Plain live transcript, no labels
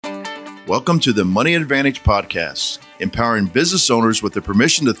Welcome to the Money Advantage Podcast, empowering business owners with the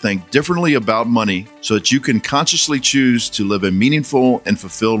permission to think differently about money so that you can consciously choose to live a meaningful and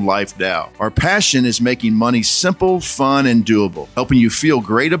fulfilled life now. Our passion is making money simple, fun, and doable, helping you feel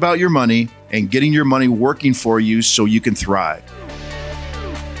great about your money and getting your money working for you so you can thrive.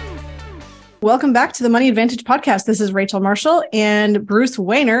 Welcome back to the Money Advantage Podcast. This is Rachel Marshall and Bruce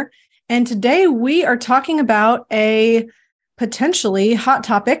Wehner, and today we are talking about a potentially hot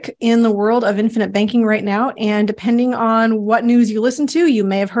topic in the world of infinite banking right now. And depending on what news you listen to, you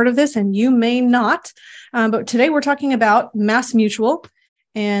may have heard of this and you may not. But today we're talking about MassMutual,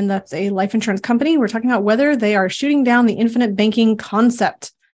 and that's a life insurance company. We're talking about whether they are shooting down the infinite banking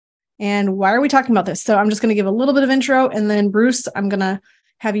concept. And why are we talking about this? So I'm just going to give a little bit of intro, and then Bruce, I'm going to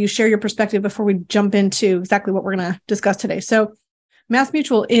have you share your perspective before we jump into exactly what we're going to discuss today. So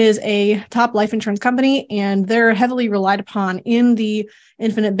MassMutual is a top life insurance company, and they're heavily relied upon in the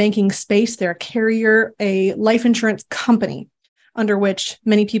infinite banking space. They're a carrier, a life insurance company under which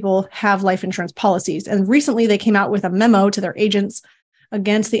many people have life insurance policies. And recently they came out with a memo to their agents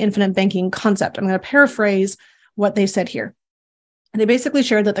against the infinite banking concept. I'm going to paraphrase what they said here. They basically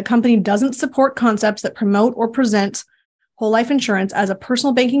shared that the company doesn't support concepts that promote or present whole life insurance as a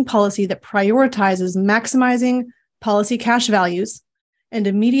personal banking policy that prioritizes maximizing policy cash values and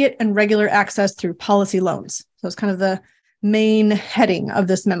immediate and regular access through policy loans. So it's kind of the main heading of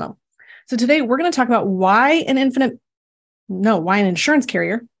this memo. So today we're going to talk about why an insurance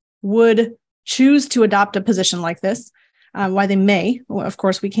carrier would choose to adopt a position like this, why they may. Well, of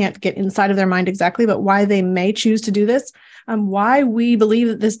course, we can't get inside of their mind exactly, but why they may choose to do this, why we believe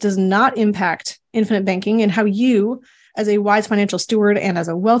that this does not impact infinite banking, and how you, as a wise financial steward and as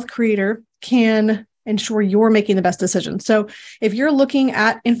a wealth creator, can ensure you're making the best decision. So if you're looking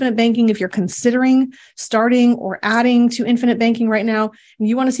at infinite banking, if you're considering starting or adding to infinite banking right now, and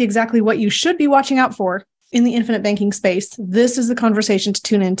you want to see exactly what you should be watching out for in the infinite banking space, this is the conversation to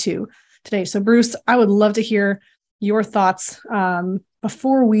tune into today. So Bruce, I would love to hear your thoughts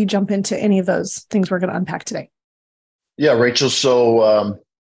before we jump into any of those things we're going to unpack today. Yeah, Rachel. So,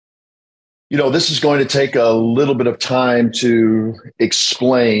 this is going to take a little bit of time to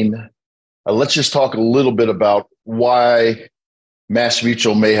explain. Let's just talk a little bit about why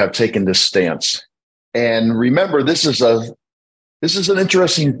MassMutual may have taken this stance. And remember, this is an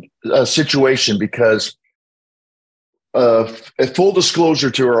interesting situation because, a full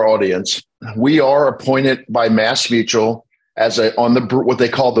disclosure to our audience, we are appointed by MassMutual as on what they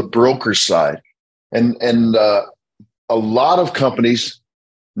call the broker side, and a lot of companies,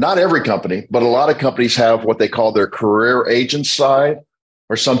 not every company, but a lot of companies have what they call their career agent side,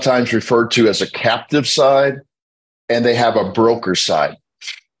 or sometimes referred to as a captive side, and they have a broker side.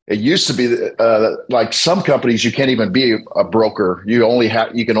 It used to be like some companies, you can't even be a broker. You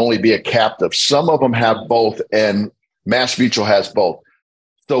can only be a captive. Some of them have both, and MassMutual has both.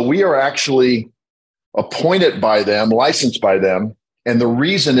 So we are actually appointed by them, licensed by them. And the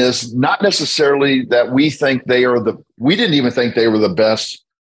reason is not necessarily that we didn't even think they were the best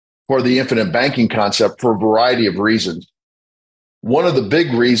for the infinite banking concept for a variety of reasons. One of the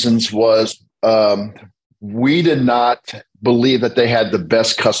big reasons was we did not believe that they had the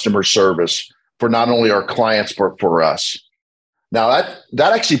best customer service for not only our clients, but for us. Now,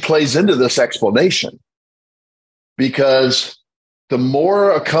 that actually plays into this explanation, because the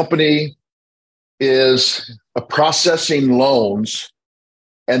more a company is processing loans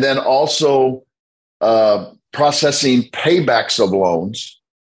and then also processing paybacks of loans,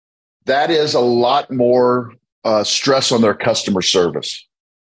 that is a lot more stress on their customer service.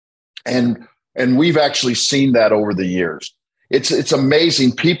 And we've actually seen that over the years. It's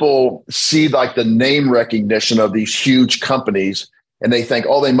amazing. People see like the name recognition of these huge companies and they think,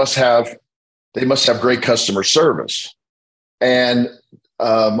 oh, they must have great customer service. And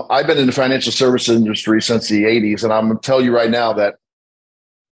I've been in the financial services industry since the 80s. And I'm going to tell you right now that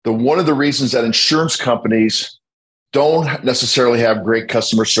one of the reasons that insurance companies don't necessarily have great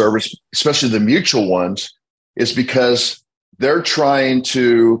customer service, especially the mutual ones, is because they're trying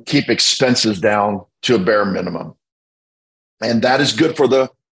to keep expenses down to a bare minimum. And that is good for the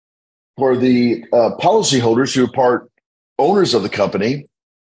policyholders who are part owners of the company.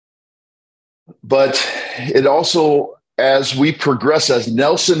 But it also, as we progress, as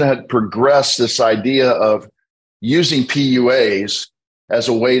Nelson had progressed this idea of using PUAs as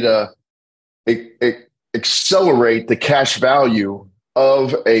a way to accelerate the cash value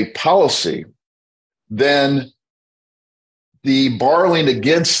of a policy, then the borrowing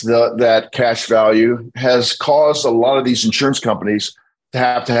against that cash value has caused a lot of these insurance companies to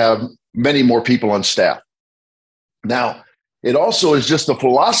have many more people on staff. Now, It also is just the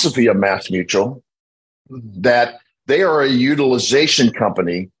philosophy of MassMutual that they are a utilization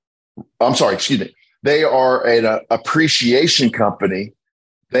company. I'm sorry, excuse me. They are an appreciation company.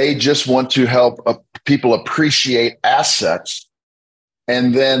 They just want to help people appreciate assets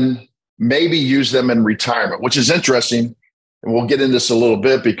and then maybe use them in retirement, which is interesting. And we'll get into this a little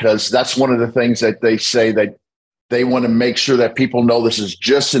bit because that's one of the things that they say that they want to make sure that people know this is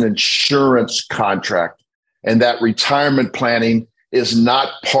just an insurance contract and that retirement planning is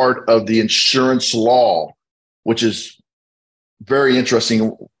not part of the insurance law, which is very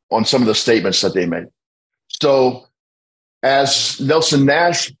interesting on some of the statements that they made. So as Nelson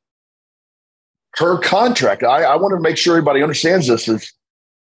Nash, her contract, I want to make sure everybody understands this, is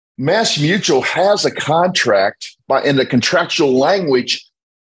MassMutual has a contract in the contractual language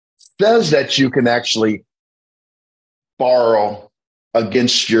says that you can actually borrow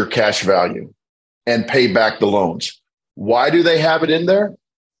against your cash value and pay back the loans. Why do they have it in there?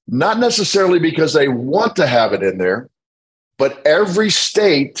 Not necessarily because they want to have it in there, but every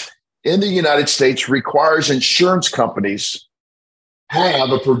state in the United States requires insurance companies have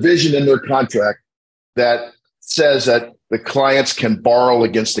a provision in their contract that says that the clients can borrow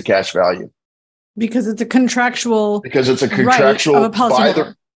against the cash value. Because it's a contractual right of a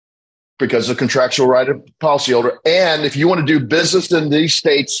policyholder. Because of contractual right of policyholder. And if you want to do business in these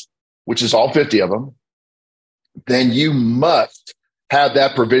states, which is all 50 of them, then you must have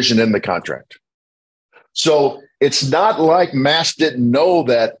that provision in the contract. So it's not like Mass didn't know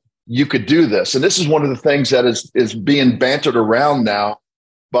that you could do this. And this is one of the things that is being bantered around now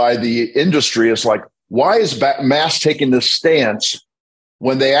by the industry. It's like, why is Mass taking this stance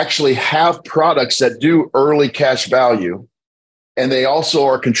when they actually have products that do early cash value? And they also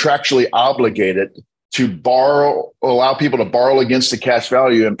are contractually obligated to allow people to borrow against the cash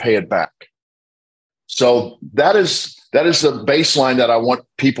value and pay it back. So that is the baseline that I want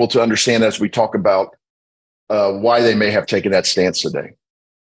people to understand as we talk about why they may have taken that stance today.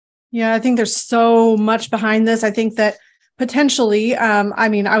 Yeah, I think there's so much behind this. I think that potentially,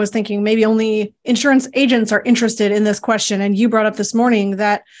 I was thinking maybe only insurance agents are interested in this question. And you brought up this morning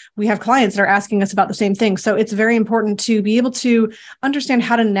that we have clients that are asking us about the same thing. So it's very important to be able to understand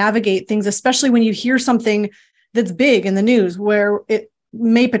how to navigate things, especially when you hear something that's big in the news where it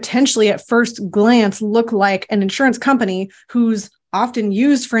may potentially at first glance look like an insurance company who's often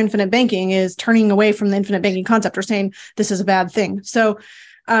used for infinite banking is turning away from the infinite banking concept or saying this is a bad thing. So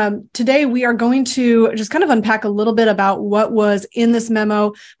today, we are going to just kind of unpack a little bit about what was in this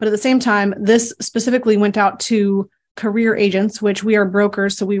memo. But at the same time, this specifically went out to career agents, which we are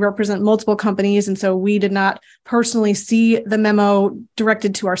brokers. So we represent multiple companies. And so we did not personally see the memo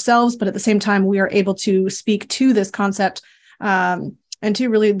directed to ourselves. But at the same time, we are able to speak to this concept and to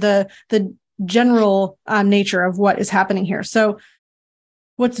really the general nature of what is happening here. So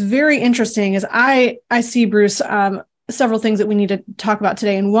what's very interesting is I see, Bruce, several things that we need to talk about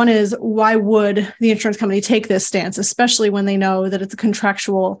today. And one is, why would the insurance company take this stance, especially when they know that it's a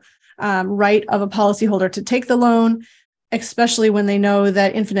contractual right of a policyholder to take the loan, especially when they know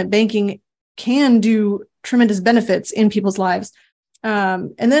that infinite banking can do tremendous benefits in people's lives.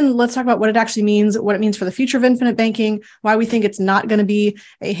 And then let's talk about what it actually means, what it means for the future of infinite banking, why we think it's not going to be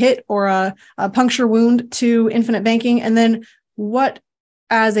a hit or a puncture wound to infinite banking, and then what,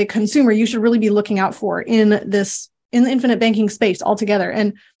 as a consumer, you should really be looking out for in the infinite banking space altogether.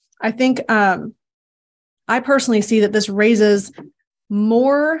 And I think I personally see that this raises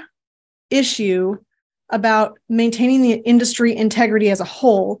more issue about maintaining the industry integrity as a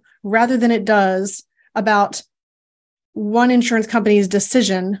whole, rather than it does about one insurance company's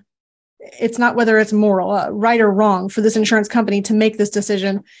decision. It's not whether it's moral, right or wrong for this insurance company to make this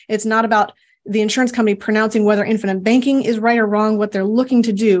decision. It's not about the insurance company pronouncing whether infinite banking is right or wrong. What they're looking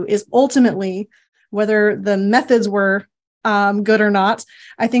to do is ultimately, whether the methods were good or not,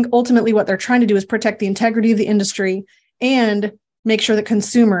 I think ultimately what they're trying to do is protect the integrity of the industry and make sure that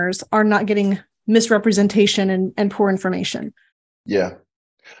consumers are not getting misrepresentation and poor information. Yeah.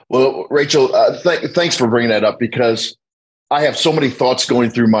 Well, Rachel, thanks for bringing that up, because I have so many thoughts going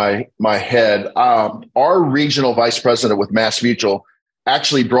through my head. Our regional vice president with MassMutual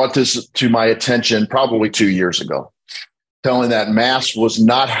actually brought this to my attention probably 2 years ago, telling that Mass was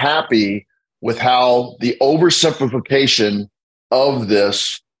not happy with how the oversimplification of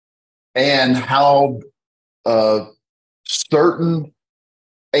this and how certain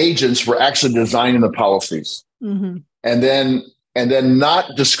agents were actually designing the policies, and then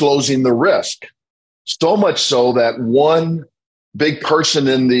not disclosing the risk. So much so that one big person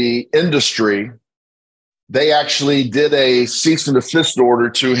in the industry they actually did a cease and desist order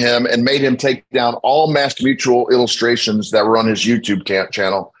to him and made him take down all MassMutual illustrations that were on his YouTube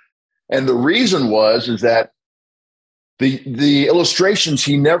channel. And the reason is that the illustrations,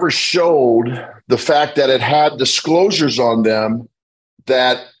 he never showed the fact that it had disclosures on them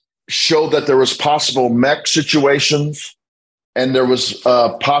that showed that there was possible MEC situations and there was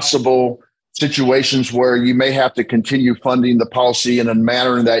possible situations where you may have to continue funding the policy in a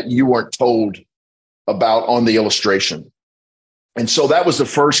manner that you weren't told about on the illustration. And so that was the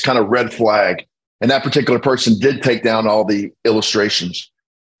first kind of red flag. And that particular person did take down all the illustrations.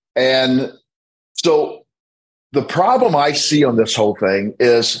 And so the problem I see on this whole thing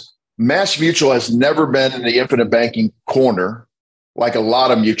is MassMutual has never been in the infinite banking corner like a lot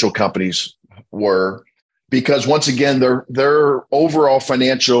of mutual companies were, because once again, their overall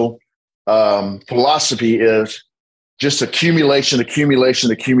financial philosophy is just accumulation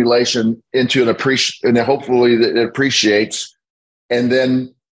into and then hopefully it appreciates. And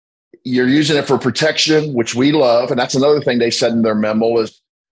then you're using it for protection, which we love. And that's another thing they said in their memo is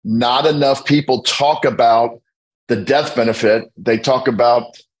not enough people talk about the death benefit. They talk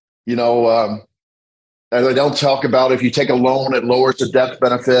about, they don't talk about if you take a loan, it lowers the death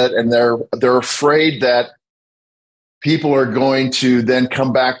benefit. And they're afraid that people are going to then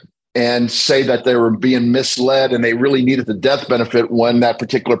come back and say that they were being misled and they really needed the death benefit when that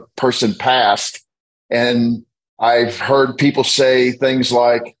particular person passed. And I've heard people say things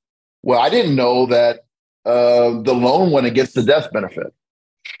like, well, I didn't know that the loan went against the death benefit.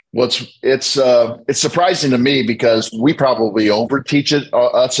 Well, it's surprising to me because we probably overteach it,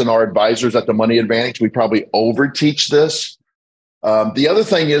 us and our advisors at the Money Advantage. We probably overteach this. The other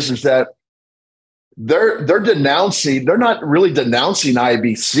thing is that they're denouncing. They're not really denouncing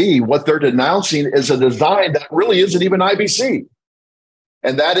IBC. What they're denouncing is a design that really isn't even IBC,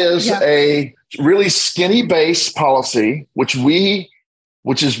 and that is a really skinny base policy, which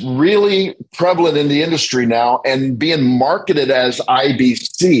is really prevalent in the industry now and being marketed as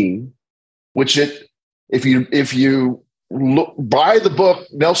IBC, which if you buy the book,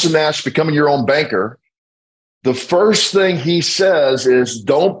 Nelson Nash, Becoming Your Own Banker, the first thing he says is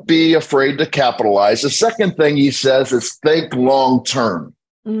don't be afraid to capitalize. The second thing he says is think long term.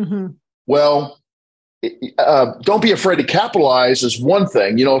 Mm-hmm. Well, don't be afraid to capitalize is one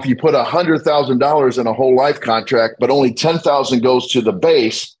thing. If you put $100,000 in a whole life contract, but only $10,000 goes to the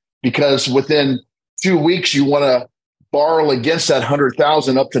base because within 2 weeks you want to borrow against that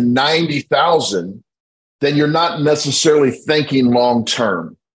 $100,000 up to $90,000, then you're not necessarily thinking long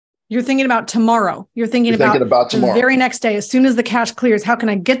term. You're thinking about tomorrow. You're thinking about tomorrow. The very next day, as soon as the cash clears, how can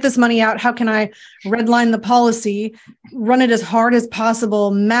I get this money out? How can I redline the policy, run it as hard as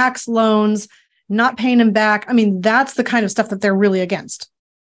possible, max loans, not paying them back? I mean, that's the kind of stuff that they're really against.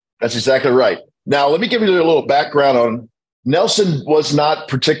 That's exactly right. Now, let me give you a little background on Nelson. Was not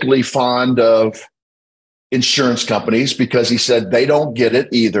particularly fond of insurance companies because he said they don't get it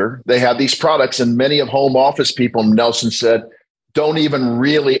either. They have these products, and many of home office people, Nelson said, don't even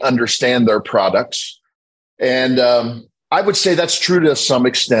really understand their products. And I would say that's true to some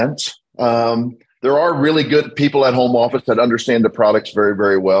extent. There are really good people at home office that understand the products very,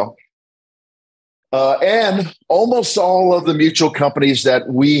 very well. And almost all of the mutual companies that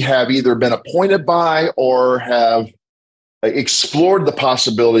we have either been appointed by or have explored the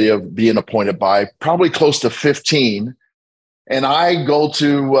possibility of being appointed by, probably close to 15. And I go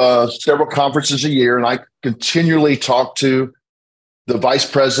to several conferences a year, and I continually talk to the vice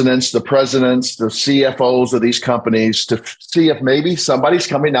presidents, the presidents, the CFOs of these companies to see if maybe somebody's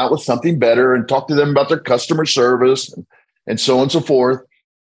coming out with something better and talk to them about their customer service and so on and so forth.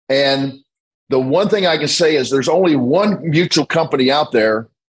 And the one thing I can say is there's only one mutual company out there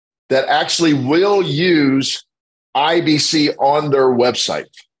that actually will use IBC on their website.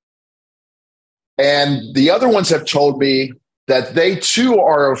 And the other ones have told me that they too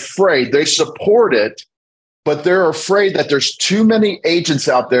are afraid. They support it, but they're afraid that there's too many agents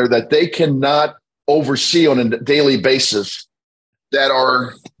out there that they cannot oversee on a daily basis that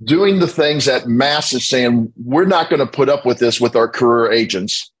are doing the things that Mass is saying, we're not going to put up with this with our career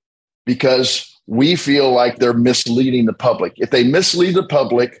agents because we feel like they're misleading the public. If they mislead the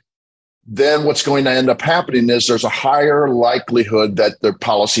public, then what's going to end up happening is there's a higher likelihood that their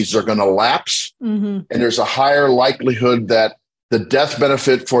policies are going to lapse. Mm-hmm. And there's a higher likelihood that the death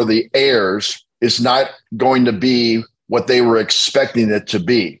benefit for the heirs is not going to be what they were expecting it to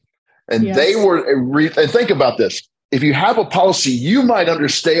be. And they were, and think about this. If you have a policy, you might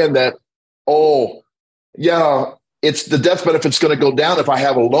understand that, it's the death benefit's going to go down if I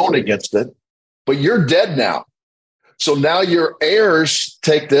have a loan against it, but you're dead now. So now your heirs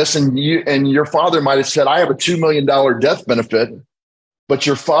take this, and your father might have said, I have a $2 million death benefit, but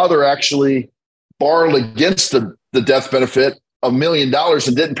your father actually borrowed against the death benefit $1 million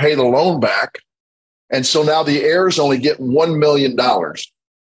and didn't pay the loan back. And so now the heirs only get $1 million.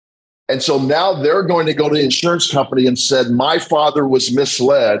 And so now they're going to go to the insurance company and said, my father was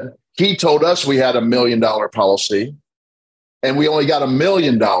misled. He told us we had $1 million policy and we only got $1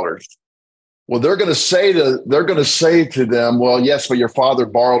 million. Well, they're going to say to them, well, yes, but your father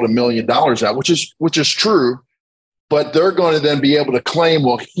borrowed $1 million out, which is true. But they're going to then be able to claim,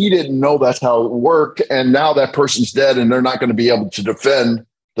 well, he didn't know that's how it worked. And now that person's dead, and they're not going to be able to defend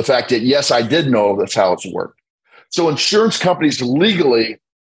the fact that, yes, I did know that's how it's worked. So insurance companies legally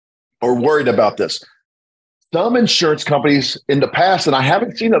are worried about this. Some insurance companies in the past, and I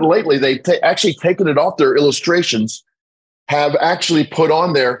haven't seen it lately, they've actually taken it off their illustrations, have actually put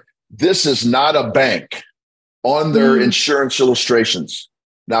on there, this is not a bank, on their insurance illustrations.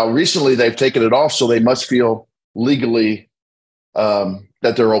 Now, recently they've taken it off, so they must feel legally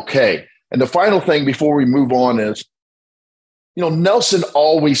that they're okay. And the final thing before we move on is, Nelson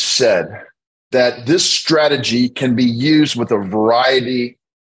always said that this strategy can be used with a variety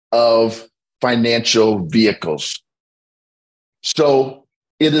of financial vehicles. So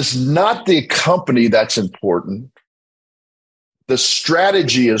it is not the company that's important. The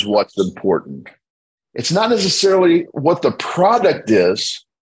strategy is what's important. It's not necessarily what the product is,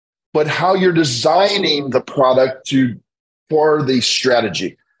 but how you're designing the product for the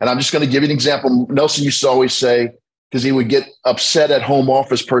strategy. And I'm just going to give you an example. Nelson used to always say, because he would get upset at home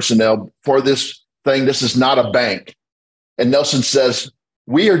office personnel for this thing, this is not a bank. And Nelson says,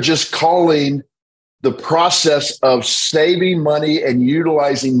 we are just calling the process of saving money and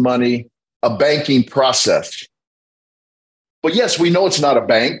utilizing money a banking process. But yes, we know it's not a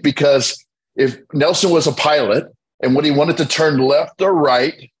bank, because if Nelson was a pilot and when he wanted to turn left or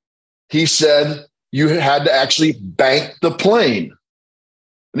right, he said you had to actually bank the plane.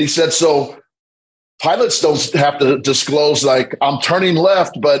 And he said, so pilots don't have to disclose, like, I'm turning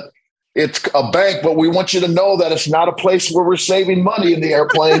left, but it's a bank, but we want you to know that it's not a place where we're saving money in the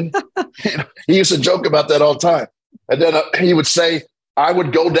airplane. He used to joke about that all the time. And then he would say, I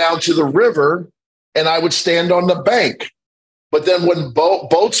would go down to the river and I would stand on the bank. But then when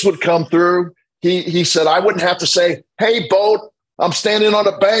boats would come through, he said, I wouldn't have to say, hey, boat, I'm standing on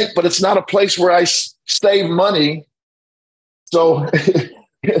a bank, but it's not a place where I save money. So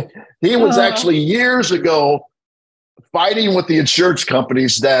he was actually years ago fighting with the insurance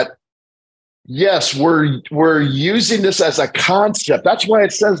companies that, yes, we're using this as a concept. That's why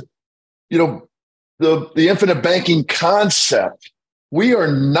it says, the infinite banking concept. We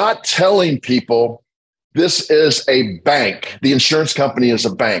are not telling people this is a bank. The insurance company is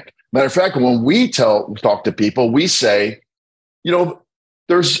a bank. Matter of fact, when we talk to people, we say,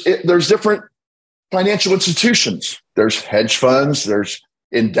 there's different financial institutions. There's hedge funds, there's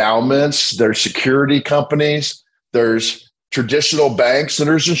endowments, there's security companies, there's traditional banks, and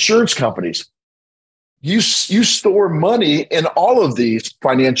there's insurance companies. You store money in all of these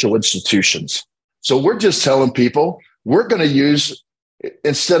financial institutions. So we're just telling people we're going to use,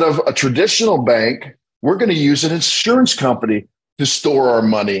 instead of a traditional bank, we're going to use an insurance company to store our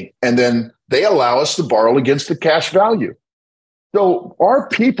money. And then they allow us to borrow against the cash value. So our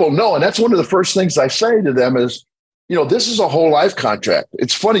people know, and that's one of the first things I say to them is, this is a whole life contract.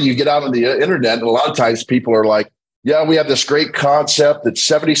 It's funny, you get out on the internet and a lot of times people are like, yeah, we have this great concept that's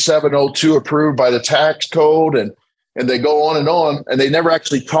 7702 approved by the tax code. And they go on, and they never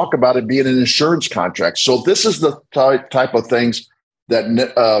actually talk about it being an insurance contract. So this is the type of things that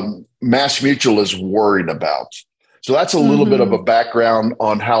MassMutual is worried about. So that's a little bit of a background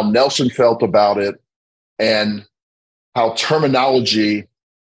on how Nelson felt about it and how terminology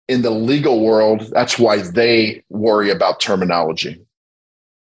in the legal world, that's why they worry about terminology.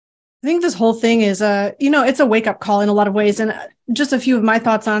 I think this whole thing is it's a wake-up call in a lot of ways. And just a few of my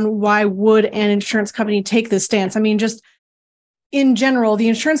thoughts on why would an insurance company take this stance. I mean, just in general, the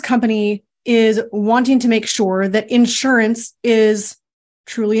insurance company is wanting to make sure that insurance is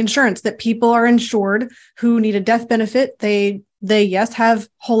truly insurance, that people are insured who need a death benefit. They yes, have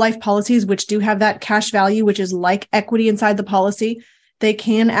whole life policies, which do have that cash value, which is like equity inside the policy. They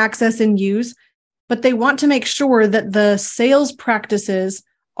can access and use, but they want to make sure that the sales practices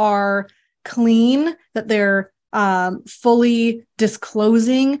are clean, that they're fully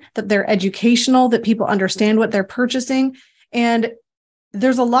disclosing, that they're educational, that people understand what they're purchasing. And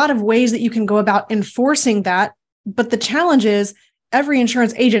there's a lot of ways that you can go about enforcing that. But the challenge is every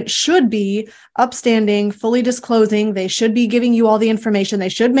insurance agent should be upstanding, fully disclosing. They should be giving you all the information. They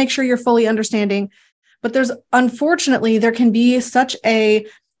should make sure you're fully understanding. But unfortunately, there can be such a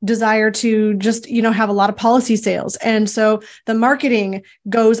desire to just, have a lot of policy sales. And so the marketing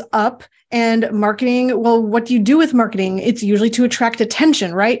goes up, and marketing, well, what do you do with marketing? It's usually to attract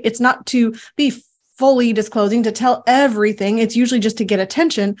attention, right? It's not to be fully disclosing, to tell everything. It's usually just to get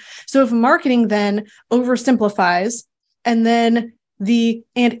attention. So if marketing then oversimplifies, and then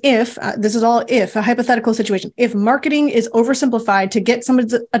if this is all if a hypothetical situation, if marketing is oversimplified to get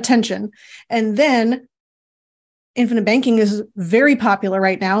somebody's attention, and then infinite banking is very popular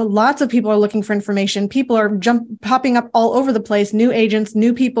right now. Lots of people are looking for information. People are popping up all over the place, new agents,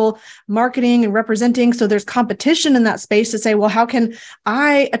 new people marketing and representing. So there's competition in that space to say, well, how can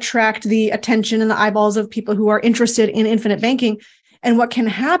I attract the attention and the eyeballs of people who are interested in infinite banking? And what can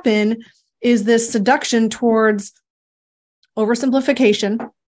happen is this seduction towards oversimplification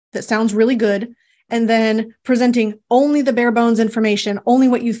that sounds really good, and then presenting only the bare bones information, only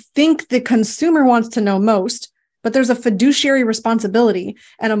what you think the consumer wants to know most. But there's a fiduciary responsibility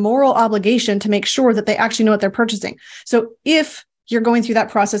and a moral obligation to make sure that they actually know what they're purchasing. So if you're going through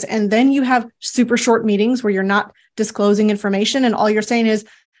that process and then you have super short meetings where you're not disclosing information and all you're saying is,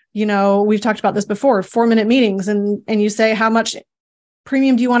 we've talked about this before, 4-minute meetings, and you say, how much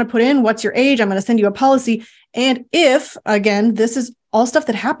premium do you want to put in? What's your age? I'm going to send you a policy. And if, again, this is all stuff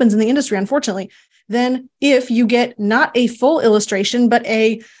that happens in the industry, unfortunately, then if you get not a full illustration, but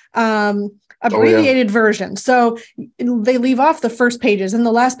a abbreviated version. So they leave off the first pages and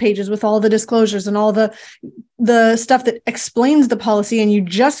the last pages with all the disclosures and all the stuff that explains the policy, and you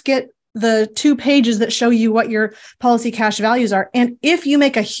just get the 2 pages that show you what your policy cash values are. And if you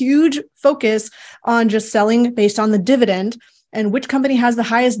make a huge focus on just selling based on the dividend and which company has the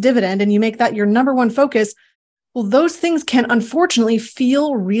highest dividend, and you make that your number one focus, well, those things can unfortunately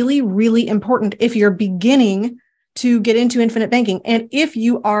feel really, really important if you're beginning to get into infinite banking. And if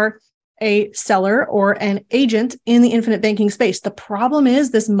you are a seller or an agent in the infinite banking space. The problem is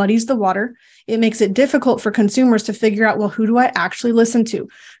this muddies the water. It makes it difficult for consumers to figure out, well, who do I actually listen to?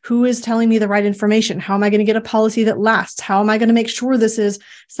 Who is telling me the right information? How am I going to get a policy that lasts? How am I going to make sure this is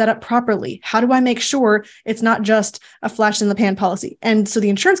set up properly? How do I make sure it's not just a flash in the pan policy? And so the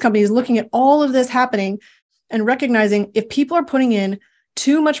insurance company is looking at all of this happening and recognizing if people are putting in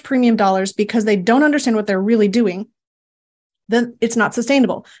too much premium dollars because they don't understand what they're really doing, then it's not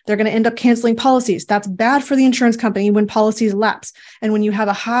sustainable. They're going to end up canceling policies. That's bad for the insurance company when policies lapse. And when you have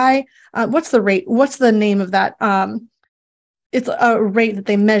a high, what's the rate? What's the name of that? It's a rate that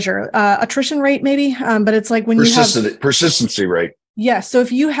they measure, attrition rate maybe, but it's like when you have persistency rate. Yes. So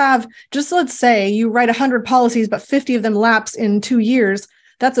if you have, just let's say you write 100 policies, but 50 of them lapse in 2 years,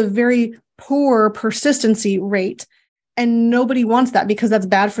 that's a very poor persistency rate. And nobody wants that because that's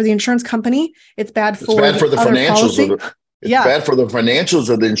bad for the insurance company. It's bad for the financials of It's bad for the financials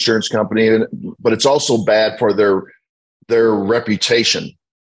of the insurance company, but it's also bad for their reputation.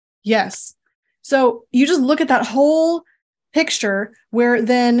 Yes. So you just look at that whole picture where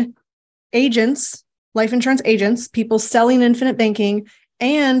then agents, life insurance agents, people selling infinite banking,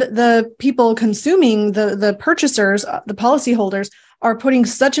 and the people consuming, the purchasers, the policyholders, are putting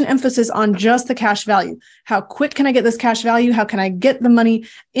such an emphasis on just the cash value. How quick can I get this cash value? How can I get the money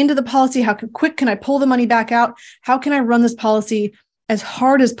into the policy? How quick can I pull the money back out? How can I run this policy as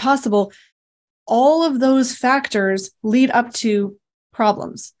hard as possible? All of those factors lead up to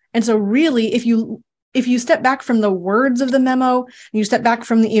problems. And so really, if you step back from the words of the memo, and you step back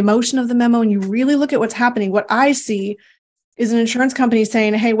from the emotion of the memo, and you really look at what's happening, what I see is an insurance company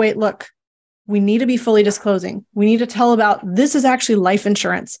saying, hey, wait, look, we need to be fully disclosing. We need to tell about this is actually life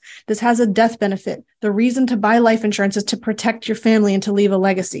insurance. This has a death benefit. The reason to buy life insurance is to protect your family and to leave a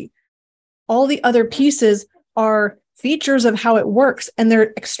legacy. All the other pieces are features of how it works, and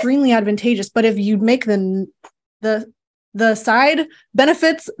they're extremely advantageous. But if you make the side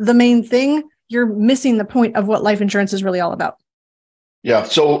benefits the main thing, you're missing the point of what life insurance is really all about. Yeah.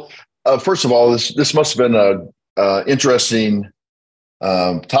 So first of all, this must have been a interesting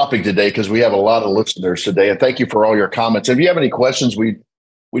topic today because we have a lot of listeners today. And thank you for all your comments. If you have any questions, we'd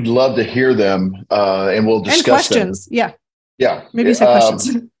love to hear them, and we'll discuss and questions. them. Yeah. Yeah. Maybe some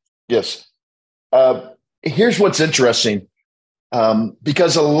questions. Yes. Here's what's interesting,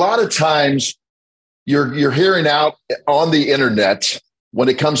 because a lot of times you're hearing out on the internet when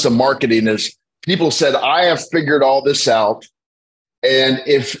it comes to marketing is people said, I have figured all this out. And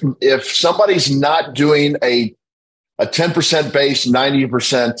if somebody's not doing a 10% base,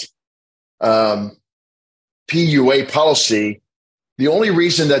 90% PUA policy, the only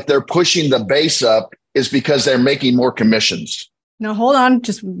reason that they're pushing the base up is because they're making more commissions. Now, hold on.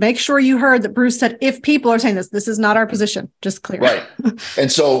 Just make sure you heard that Bruce said, if people are saying this is not our position. Just clear. Right.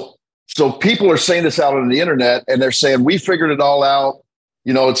 And so So people are saying this out on the internet, and they're saying, we figured it all out.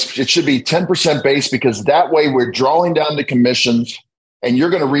 It should be 10% base, because that way we're drawing down the commissions and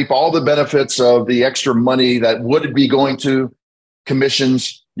you're going to reap all the benefits of the extra money that would be going to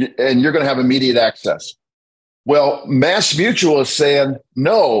commissions, and you're going to have immediate access. Well, Mass Mutual is saying,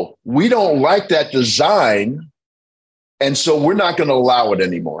 no, we don't like that design. And so we're not going to allow it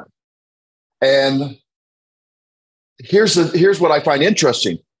anymore. And here's what I find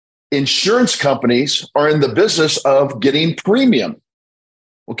interesting. Insurance companies are in the business of getting premium.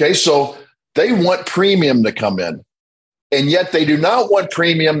 Okay, so they want premium to come in. And yet they do not want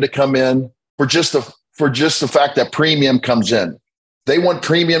premium to come in for just the fact that premium comes in. They want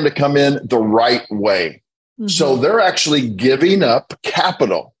premium to come in the right way. Mm-hmm. So they're actually giving up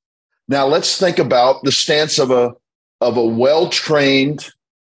capital. Now let's think about the stance of a well-trained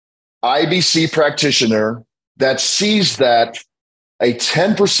IBC practitioner that sees that a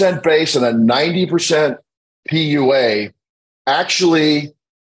 10% base and a 90% PUA actually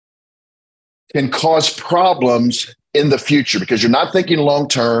can cause problems in the future, because you're not thinking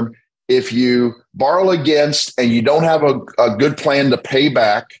long-term. If you borrow against and you don't have a good plan to pay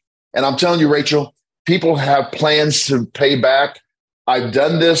back, and I'm telling you, Rachel, people have plans to pay back. I've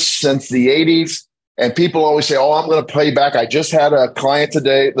done this since the 80s, and people always say, oh, I'm going to pay back. I just had a client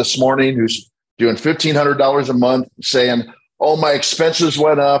this morning who's doing $1,500 a month saying, oh, my expenses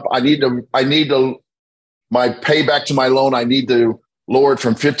went up. I need to my payback to my loan. I need to lower it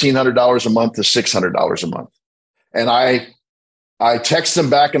from $1,500 a month to $600 a month. And I text them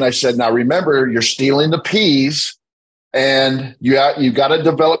back and I said, now remember, you're stealing the peas, and you got to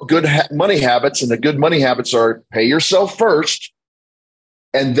develop good money habits. And the good money habits are pay yourself first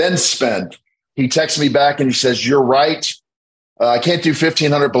and then spend. He texts me back and he says, you're right. I can't do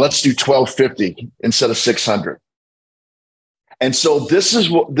 $1,500, but let's do $1,250 instead of $600. And so this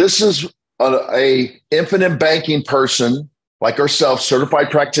is a infinite banking person like ourselves,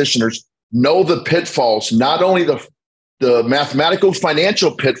 certified practitioners, know the pitfalls, not only the mathematical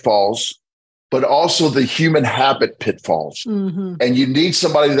financial pitfalls, but also the human habit pitfalls. Mm-hmm. And you need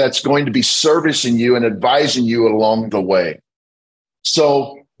somebody that's going to be servicing you and advising you along the way.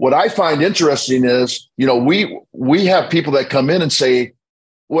 So what I find interesting is, we have people that come in and say,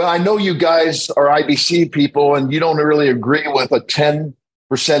 well, I know you guys are IBC people and you don't really agree with a 10%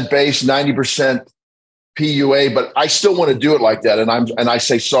 base, 90% PUA, but I still want to do it like that. And I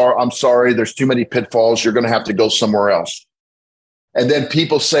say, I'm sorry, there's too many pitfalls. You're going to have to go somewhere else. And then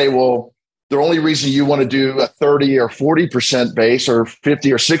people say, well, the only reason you want to do a 30 or 40% base or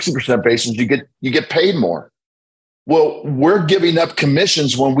 50 or 60% base is you get paid more. Well, we're giving up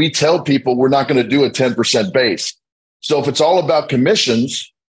commissions when we tell people we're not going to do a 10% base. So if it's all about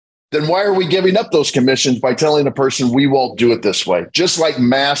commissions, then why are we giving up those commissions by telling a person we won't do it this way? Just like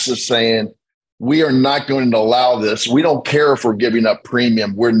Mass is saying, we are not going to allow this. We don't care if we're giving up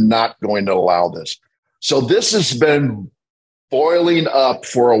premium. We're not going to allow this. So this has been boiling up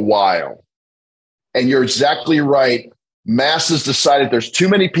for a while. And you're exactly right. Mass has decided there's too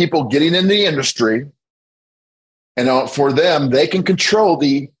many people getting in the industry. And for them, they can control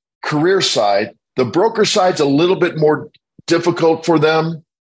the career side. The broker side's a little bit more difficult for them.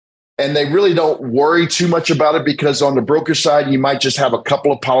 And they really don't worry too much about it, because on the broker side, you might just have a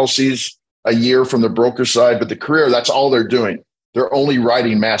couple of policies a year from the broker side, but the career, that's all they're doing. They're only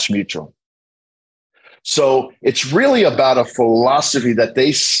writing Mass Mutual. So it's really about a philosophy that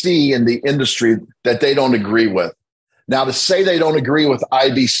they see in the industry that they don't agree with. Now, to say they don't agree with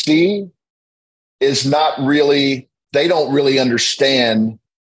IBC is not really, they don't really understand.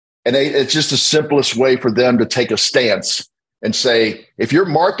 And it's just the simplest way for them to take a stance and say, if you're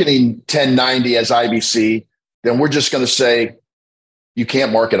marketing 1090 as IBC, then we're just going to say you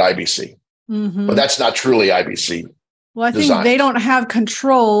can't market IBC. Mm-hmm. But that's not truly IBC. Well, I think they don't have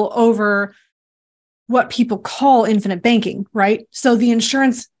control over what people call infinite banking, right? So the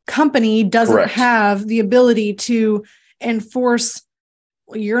insurance company doesn't have the ability to enforce,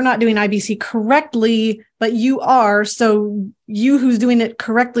 you're not doing IBC correctly, but you are. So you who's doing it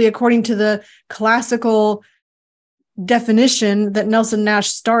correctly according to the classical definition that Nelson Nash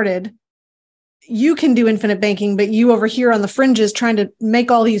started, you can do infinite banking, but you over here on the fringes trying to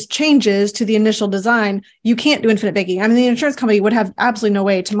make all these changes to the initial design, you can't do infinite banking. I mean, the insurance company would have absolutely no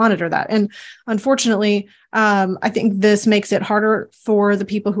way to monitor that. And unfortunately, I think this makes it harder for the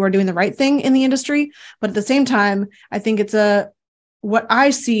people who are doing the right thing in the industry. But at the same time, I think what I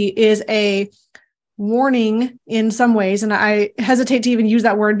see is warning in some ways, and I hesitate to even use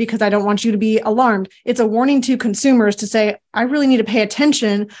that word because I don't want you to be alarmed. It's a warning to consumers to say, I really need to pay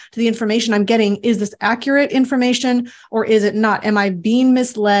attention to the information I'm getting. Is this accurate information or is it not? Am I being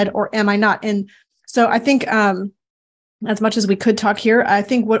misled or am I not? And so I think as much as we could talk here, I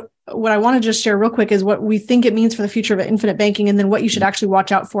think what I want to just share real quick is what we think it means for the future of infinite banking, and then what you should actually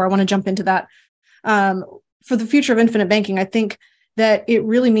watch out for. I want to jump into that. For the future of infinite banking, I think that it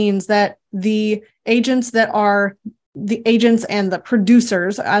really means that the agents and the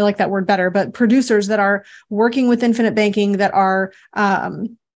producers, I like that word better, but producers that are working with infinite banking, that are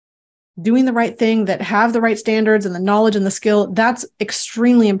doing the right thing, that have the right standards and the knowledge and the skill, that's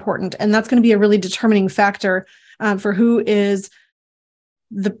extremely important. And that's going to be a really determining factor for who is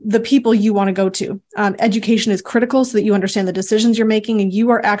the people you want to go to. Education is critical so that you understand the decisions you're making and you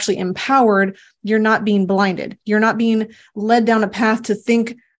are actually empowered. You're not being blinded. You're not being led down a path to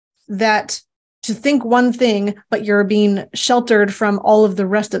think one thing, but you're being sheltered from all of the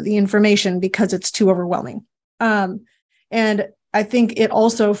rest of the information because it's too overwhelming. And I think it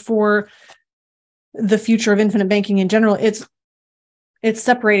also, for the future of infinite banking in general, it's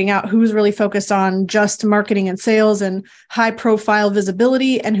separating out who's really focused on just marketing and sales and high profile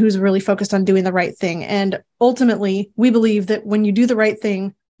visibility and who's really focused on doing the right thing. And ultimately, we believe that when you do the right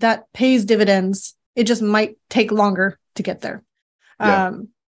thing, that pays dividends. It just might take longer to get there. Yeah.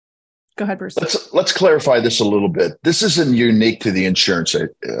 Go ahead, Bruce. Let's clarify this a little bit. This isn't unique to the insurance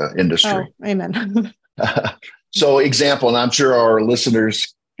industry. Oh, amen. So example, and I'm sure our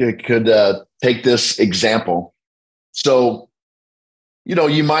listeners could take this example. So,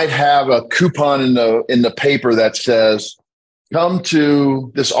 you might have a coupon in the paper that says, come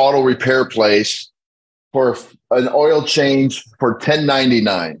to this auto repair place for an oil change for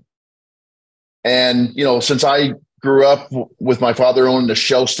 $10.99. And, since I grew up with my father owning the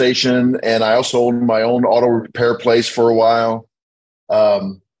Shell station, and I also owned my own auto repair place for a while,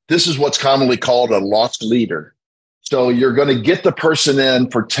 this is what's commonly called a loss leader. So you're going to get the person in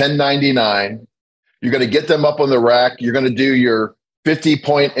for $10.99. You're going to get them up on the rack. You're going to do your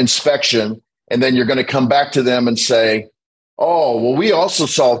 50-point inspection, and then you're going to come back to them and say, oh, well, we also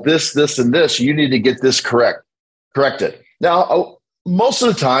saw this, this, and this. You need to get this corrected. Now, most of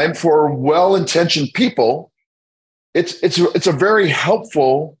the time, for well-intentioned people, it's a very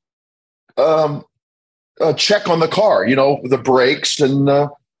helpful check on the car, the brakes and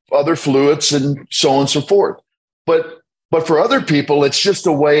other fluids and so on and so forth. But for other people, it's just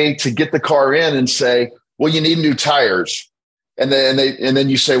a way to get the car in and say, well, you need new tires. And then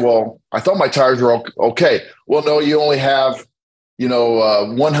you say, well, I thought my tires were okay. Well, no, you only have,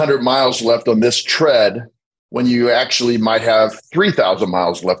 100 miles left on this tread when you actually might have 3,000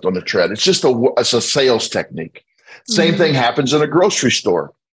 miles left on the tread. It's just it's a sales technique. Same thing happens in a grocery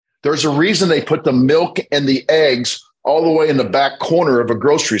store. There's a reason they put the milk and the eggs all the way in the back corner of a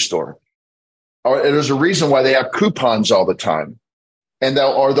grocery store. Or there's a reason why they have coupons all the time. And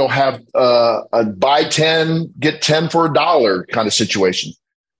they'll have a buy 10, get 10 for $1 kind of situation.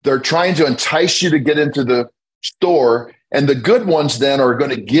 They're trying to entice you to get into the store. And the good ones then are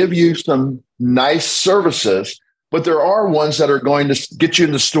going to give you some nice services. But there are ones that are going to get you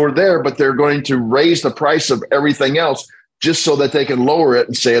in the store there, but they're going to raise the price of everything else just so that they can lower it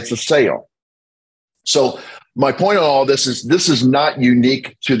and say it's a sale. So my point on all this is not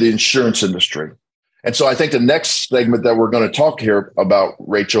unique to the insurance industry. And so I think the next segment that we're going to talk here about,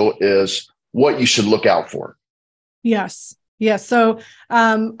 Rachel, is what you should look out for. Yes. So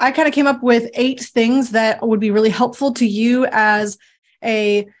I kind of came up with 8 things that would be really helpful to you as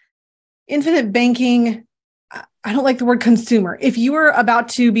a infinite banking. I don't like the word consumer. If you are about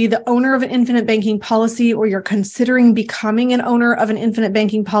to be the owner of an infinite banking policy, or you're considering becoming an owner of an infinite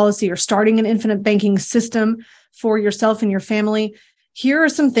banking policy or starting an infinite banking system for yourself and your family, here are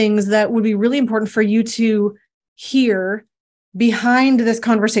some things that would be really important for you to hear behind this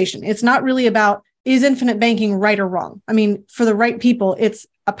conversation. It's not really about, is infinite banking right or wrong? I mean, for the right people, it's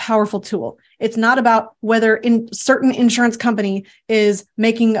a powerful tool. It's not about whether certain insurance company is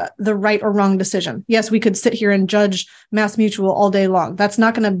making the right or wrong decision. Yes, we could sit here and judge MassMutual all day long. That's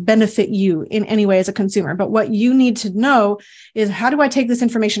not going to benefit you in any way as a consumer. But what you need to know is, how do I take this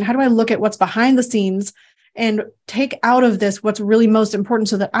information? How do I look at what's behind the scenes and take out of this what's really most important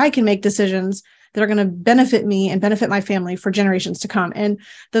so that I can make decisions that are going to benefit me and benefit my family for generations to come? And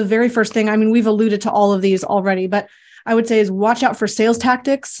the very first thing, I mean, we've alluded to all of these already, but I would say is watch out for sales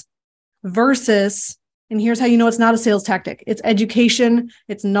tactics versus, and here's how you know it's not a sales tactic. It's education,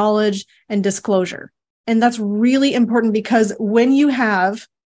 it's knowledge, and disclosure. And that's really important, because when you have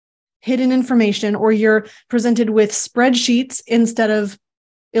hidden information, or you're presented with spreadsheets instead of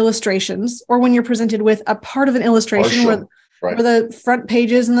illustrations, or when you're presented with a part of an illustration where the front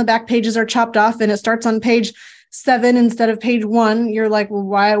pages and the back pages are chopped off and it starts on page 7 instead of page 1, you're like, well,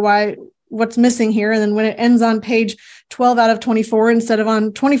 why, what's missing here? And then when it ends on page 12 out of 24 instead of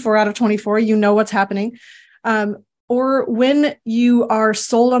on 24 out of 24, you know what's happening. Or when you are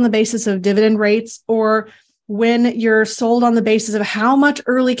sold on the basis of dividend rates, or when you're sold on the basis of how much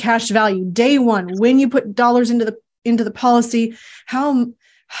early cash value, day one, when you put dollars into the policy, how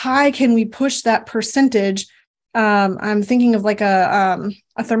high can we push that percentage? I'm thinking of like a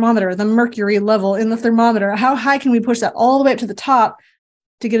thermometer, the mercury level in the thermometer. How high can we push that all the way up to the top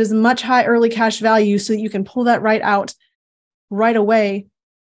to get as much high early cash value so that you can pull that right out right away?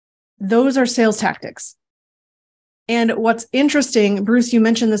 Those are sales tactics. And what's interesting, Bruce, you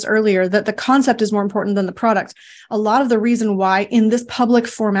mentioned this earlier, that the concept is more important than the product. A lot of the reason why in this public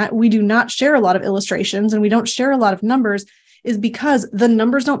format, we do not share a lot of illustrations and we don't share a lot of numbers is because the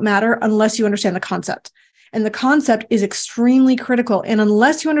numbers don't matter unless you understand the concept. And the concept is extremely critical. And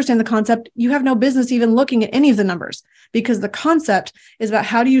unless you understand the concept, you have no business even looking at any of the numbers, because the concept is about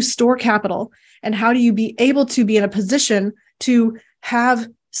how do you store capital and how do you be able to be in a position to have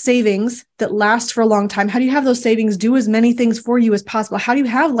savings that last for a long time? How do you have those savings do as many things for you as possible? How do you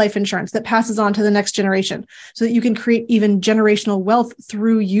have life insurance that passes on to the next generation so that you can create even generational wealth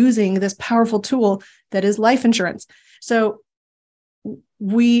through using this powerful tool that is life insurance? So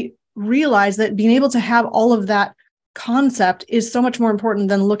we realize that being able to have all of that concept is so much more important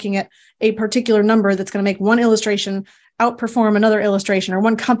than looking at a particular number that's going to make one illustration outperform another illustration or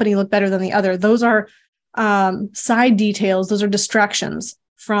one company look better than the other. Those are side details. Those are distractions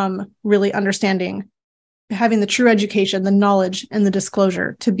from really understanding, having the true education, the knowledge, and the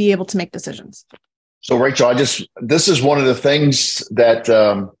disclosure to be able to make decisions. So, Rachel, this is one of the things that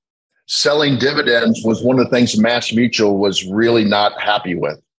selling dividends was one of the things MassMutual was really not happy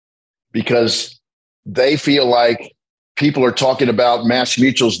with, because they feel like people are talking about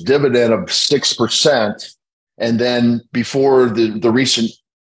MassMutual's dividend of 6%. And then before the recent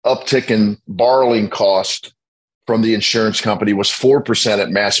uptick in borrowing cost from the insurance company was 4% at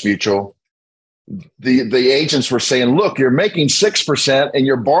MassMutual, the agents were saying, look, you're making 6% and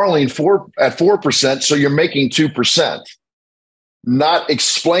you're borrowing at 4%, so you're making 2%. Not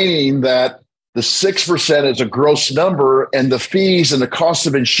explaining that the 6% is a gross number and the fees and the cost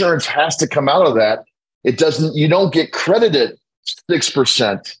of insurance has to come out of that. You don't get credited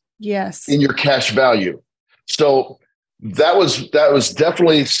 6% in your cash value. So that was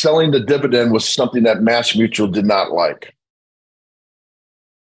definitely, selling the dividend was something that MassMutual did not like.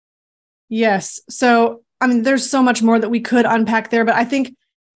 Yes. So, I mean, there's so much more that we could unpack there, but I think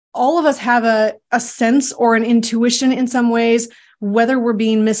all of us have a sense or an intuition in some ways, whether we're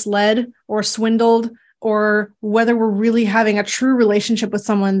being misled or swindled, or whether we're really having a true relationship with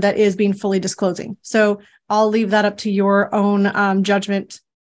someone that is being fully disclosing. So I'll leave that up to your own judgment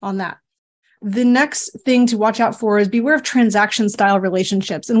on that. The next thing to watch out for is beware of transaction style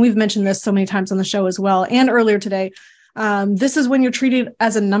relationships. And we've mentioned this so many times on the show as well, and earlier today. This is when you're treated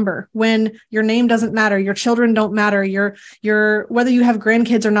as a number, when your name doesn't matter, your children don't matter, your whether you have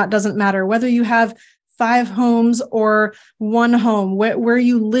grandkids or not doesn't matter, whether you have 5 homes or 1 home, where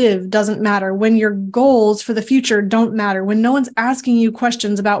you live doesn't matter, when your goals for the future don't matter, when no one's asking you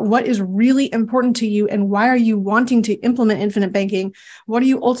questions about what is really important to you and why are you wanting to implement infinite banking, what are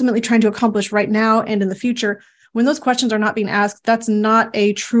you ultimately trying to accomplish right now and in the future. When those questions are not being asked, that's not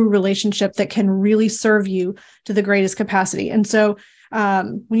a true relationship that can really serve you to the greatest capacity. And so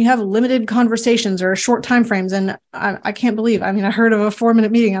when you have limited conversations or short time frames, and I can't believe, I heard of a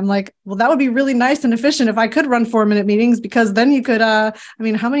 4-minute meeting. I'm like, well, that would be really nice and efficient if I could run 4-minute meetings, because then you could, how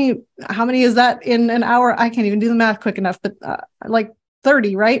many is that in an hour? I can't even do the math quick enough, but like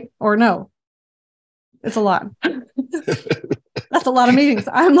 30, right? Or no, it's a lot. That's a lot of meetings.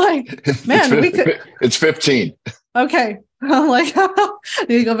 I'm like, man, it's 15. Okay. I'm like,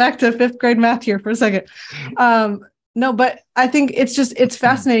 need to go back to 5th grade math here for a second. No, but I think it's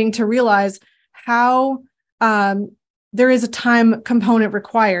fascinating to realize how there is a time component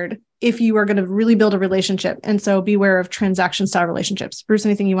required if you are going to really build a relationship. And so beware of transaction style relationships. Bruce,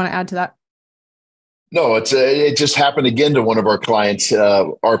 anything you want to add to that? No, it just happened again to one of our clients,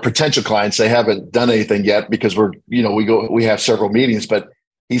 our potential clients. They haven't done anything yet because we have several meetings, but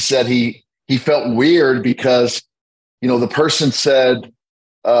he said he felt weird because, the person said,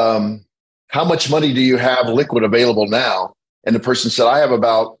 how much money do you have liquid available now? And the person said, I have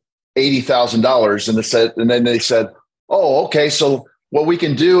about $80,000. And then they said, oh, okay. So what we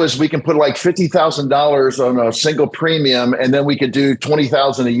can do is we can put like $50,000 on a single premium, and then we could do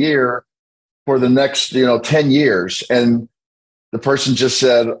 $20,000 a year for the next, 10 years. And the person just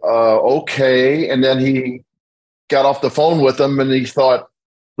said, okay. And then he got off the phone with them and he thought,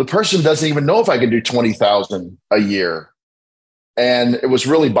 the person doesn't even know if I can do 20,000 a year. And it was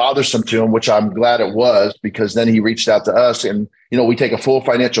really bothersome to him, which I'm glad it was, because then he reached out to us and, we take a full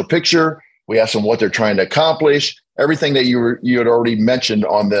financial picture. We ask them what they're trying to accomplish, everything that you had already mentioned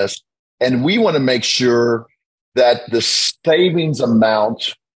on this. And we want to make sure that the savings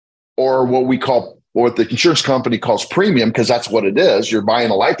amount, or what the insurance company calls premium, because that's what it is, you're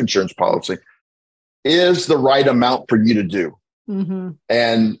buying a life insurance policy, is the right amount for you to do. Mm-hmm.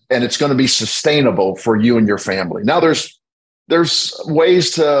 And it's going to be sustainable for you and your family. Now, there's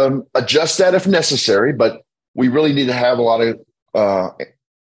ways to adjust that if necessary, but we really need to have a lot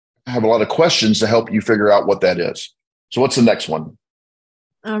of questions to help you figure out what that is. So what's the next one?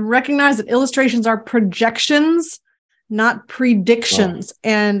 Recognize that illustrations are projections, not predictions.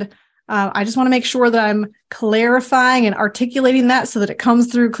 And I just want to make sure that I'm clarifying and articulating that so that it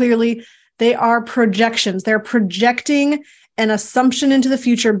comes through clearly. They are projections. They're projecting an assumption into the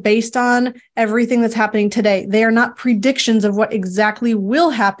future based on everything that's happening today. They are not predictions of what exactly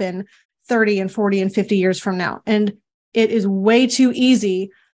will happen 30 and 40 and 50 years from now. And it is way too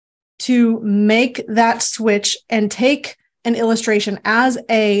easy to make that switch and take an illustration as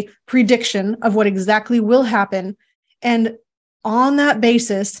a prediction of what exactly will happen. And on that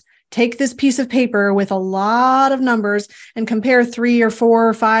basis, take this piece of paper with a lot of numbers and compare 3 or 4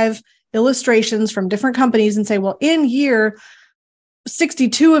 or 5 illustrations from different companies and say, well, in year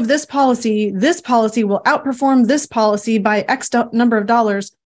 62 of this policy will outperform this policy by X number of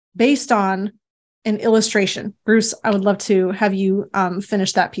dollars based on an illustration. Bruce, I would love to have you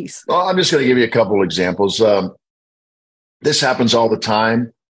finish that piece. Well, I'm just going to give you a couple of examples. This happens all the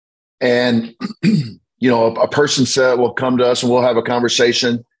time. And, a person will come to us and we'll have a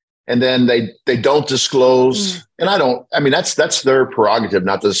conversation, and then they don't disclose. And that's their prerogative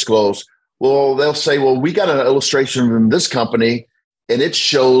not to disclose. Well, they'll say, well, we got an illustration from this company and it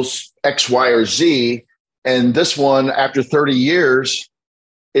shows X, Y, or Z. And this one, after 30 years,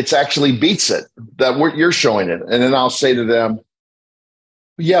 it's actually beats it, that you're showing it. And then I'll say to them,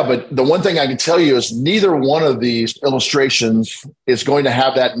 yeah, but the one thing I can tell you is neither one of these illustrations is going to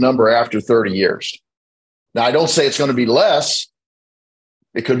have that number after 30 years. Now, I don't say it's going to be less.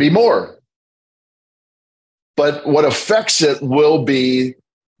 It could be more. But what affects it will be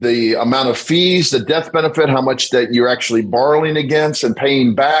the amount of fees, the death benefit, how much that you're actually borrowing against and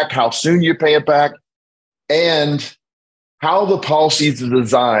paying back, how soon you pay it back, and how the policies are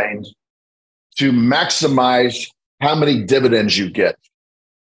designed to maximize how many dividends you get.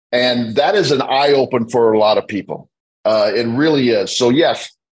 And that is an eye-open for a lot of people. It really is. So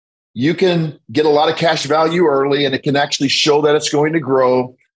yes, you can get a lot of cash value early and it can actually show that it's going to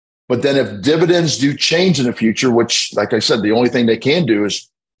grow. But then if dividends do change in the future, which, like I said, the only thing they can do is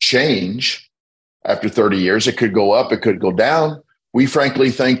change after 30 years, it could go up, it could go down. We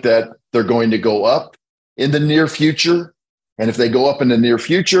frankly think that they're going to go up in the near future. And if they go up in the near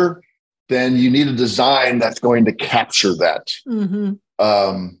future, then you need a design that's going to capture that. Mm-hmm.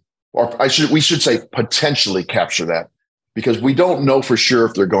 We should say potentially capture that, because we don't know for sure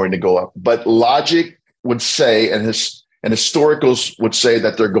if they're going to go up. But logic would say, and historicals would say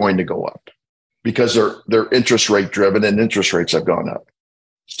that they're going to go up because they're interest rate driven and interest rates have gone up.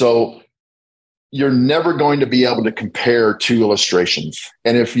 So you're never going to be able to compare two illustrations.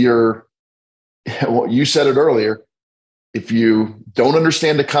 And if you said it earlier, if you don't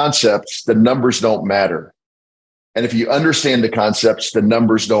understand the concepts, the numbers don't matter. And if you understand the concepts, the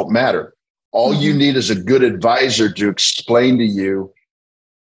numbers don't matter. All you need is a good advisor to explain to you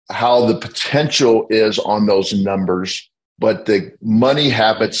how the potential is on those numbers. But the money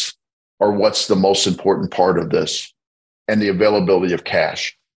habits are what's the most important part of this, and the availability of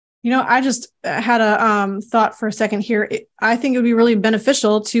cash. I just had a thought for a second here. I think it would be really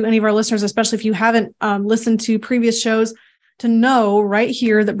beneficial to any of our listeners, especially if you haven't listened to previous shows, to know right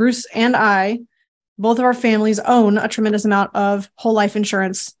here that Bruce and I, both of our families, own a tremendous amount of whole life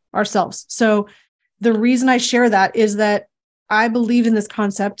insurance ourselves. So the reason I share that is that I believe in this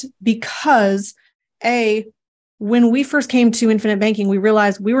concept because, when we first came to Infinite Banking, we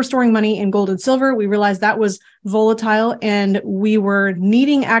realized we were storing money in gold and silver. We realized that was volatile and we were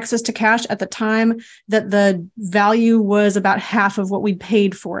needing access to cash at the time that the value was about half of what we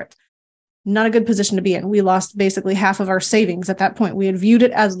paid for it. Not a good position to be in. We lost basically half of our savings at that point. We had viewed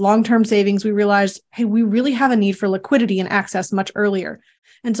it as long-term savings. We realized, hey, we really have a need for liquidity and access much earlier.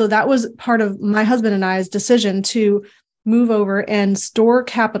 And so that was part of my husband and I's decision to move over and store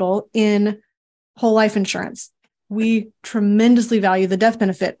capital in whole life insurance. We tremendously value the death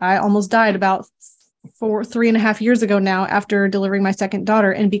benefit. I almost died about 3.5 years ago now after delivering my second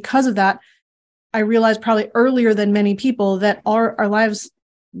daughter. And because of that, I realized probably earlier than many people that our lives,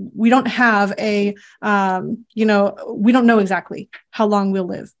 we don't have we don't know exactly how long we'll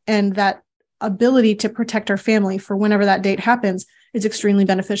live. And that ability to protect our family for whenever that date happens is extremely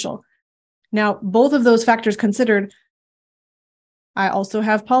beneficial. Now, both of those factors considered, I also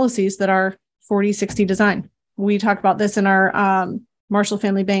have policies that are 40-60 design. We talked about this in our Marshall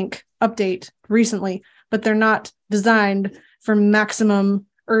Family Bank update recently, but they're not designed for maximum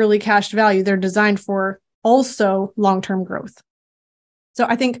early cash value. They're designed for also long-term growth. So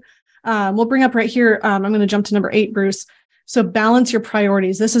I think we'll bring up right here, I'm going to jump to number 8, Bruce. So balance your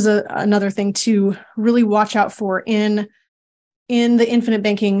priorities. This is another thing to really watch out for in the infinite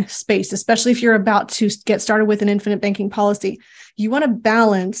banking space, especially if you're about to get started with an infinite banking policy. You want to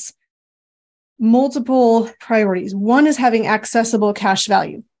balance multiple priorities. One is having accessible cash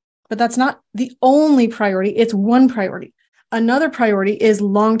value, but that's not the only priority. It's one priority. Another priority is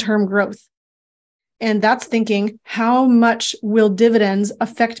long-term growth. And that's thinking, how much will dividends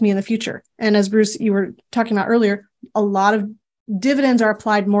affect me in the future? And as Bruce, you were talking about earlier, a lot of dividends are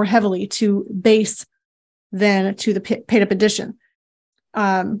applied more heavily to base than to the paid up addition.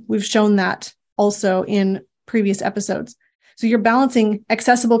 We've shown that also in previous episodes. So you're balancing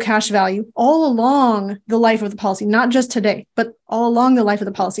accessible cash value all along the life of the policy, not just today, but all along the life of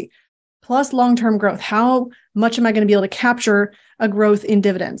the policy, plus long-term growth. How much am I going to be able to capture a growth in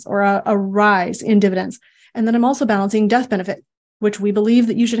dividends or a rise in dividends? And then I'm also balancing death benefit, which we believe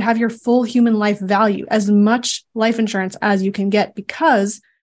that you should have your full human life value, as much life insurance as you can get, because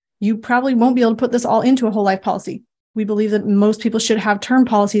you probably won't be able to put this all into a whole life policy. We believe that most people should have term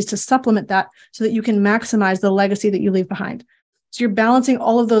policies to supplement that so that you can maximize the legacy that you leave behind. So you're balancing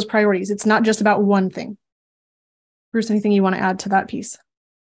all of those priorities. It's not just about one thing. Bruce, anything you want to add to that piece?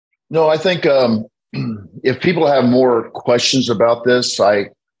 No, I think if people have more questions about this,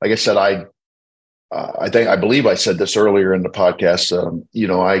 like I said, I believe I said this earlier in the podcast.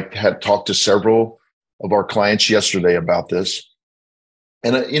 I had talked to several of our clients yesterday about this,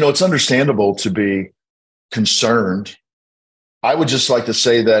 and it's understandable to be concerned. I would just like to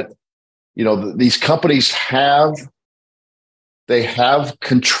say that these companies have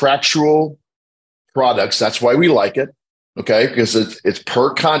contractual products. That's why we like it. Okay, because it's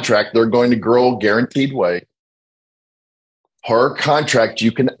per contract. They're going to grow a guaranteed way. Per contract,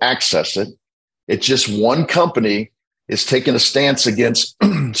 you can access it. It's just one company is taking a stance against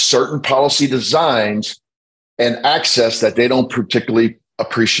certain policy designs and access that they don't particularly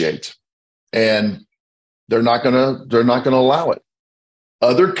appreciate, and they're not gonna allow it.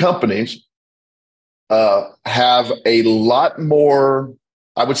 Other companies have a lot more.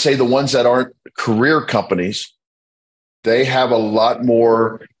 I would say the ones that aren't career companies, they have a lot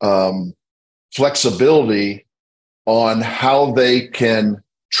more flexibility on how they can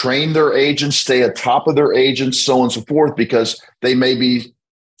train their agents, stay on top of their agents, so on and so forth, because they may be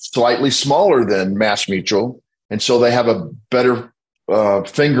slightly smaller than MassMutual. And so they have a better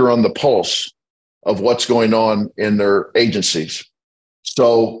finger on the pulse of what's going on in their agencies.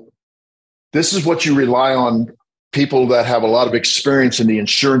 So this is what you rely on people that have a lot of experience in the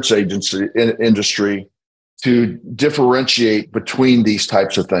insurance agency industry to differentiate between these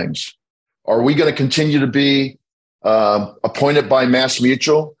types of things. Are we going to continue to be appointed by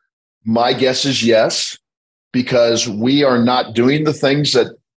MassMutual? My guess is yes, because we are not doing the things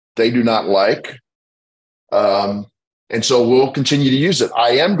that they do not like. And so we'll continue to use it.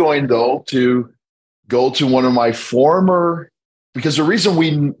 I am going, though, to go to one of my former, because the reason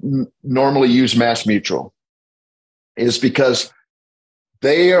we normally use MassMutual is because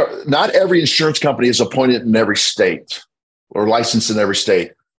they are not every insurance company is appointed in every state or licensed in every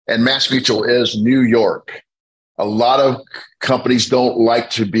state. And MassMutual is New York. A lot of companies don't like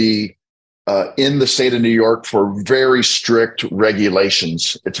to be in the state of New York for very strict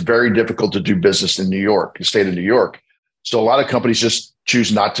regulations. It's very difficult to do business in New York, the state of New York. So a lot of companies just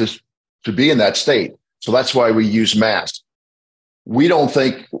choose not to be in that state. So that's why we use Mass. We don't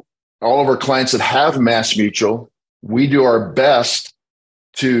think all of our clients that have MassMutual, we do our best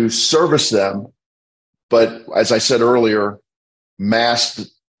to service them. But as I said earlier, Mass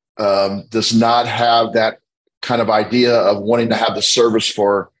does not have that kind of idea of wanting to have the service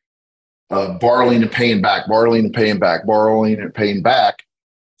for borrowing and paying back, borrowing and paying back, borrowing and paying back.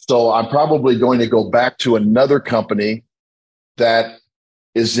 So I'm probably going to go back to another company that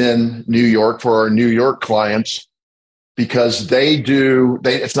is in New York for our New York clients, because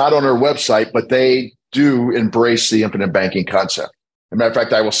it's not on our website, but they do embrace the infinite banking concept. As a matter of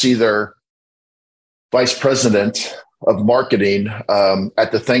fact, I will see their vice president of marketing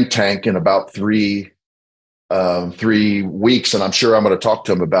at the think tank in about 3 weeks, and I'm sure I'm going to talk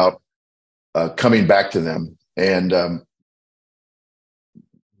to them about coming back to them. And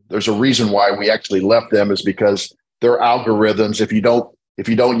there's a reason why we actually left them, is because their algorithms, if you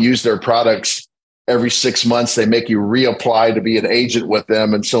don't use their products every 6 months, they make you reapply to be an agent with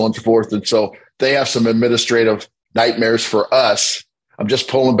them, and so on and so forth. And so they have some administrative nightmares for us. I'm just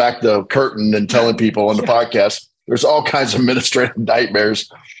pulling back the curtain and telling people on the podcast, there's all kinds of administrative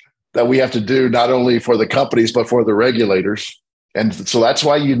nightmares that we have to do, not only for the companies, but for the regulators. And so that's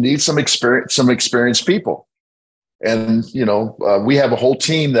why you need some experienced people. And, we have a whole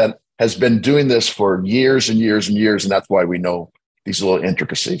team that has been doing this for years and years and years. And that's why we know these little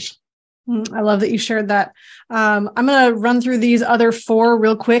intricacies. I love that you shared that. I'm going to run through these other 4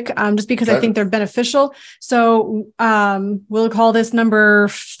 real quick, just because I think they're beneficial. So we'll call this number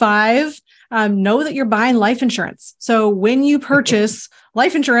 5. Know that you're buying life insurance. So when you purchase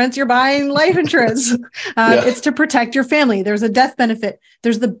life insurance, you're buying life insurance. It's to protect your family. There's a death benefit.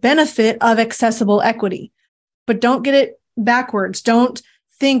 There's the benefit of accessible equity. But don't get it backwards. Don't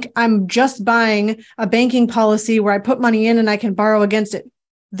think I'm just buying a banking policy where I put money in and I can borrow against it.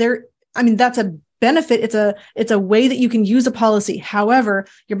 That's a benefit. It's a way that you can use a policy. However,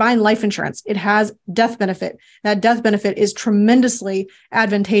 you're buying life insurance. It has death benefit. That death benefit is tremendously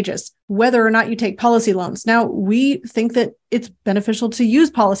advantageous, whether or not you take policy loans. Now, we think that it's beneficial to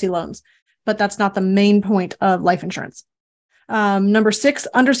use policy loans, but that's not the main point of life insurance. Number 6,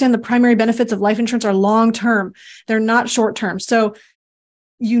 understand the primary benefits of life insurance are long-term. They're not short-term. So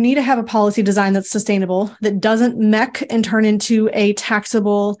you need to have a policy design that's sustainable, that doesn't mech and turn into a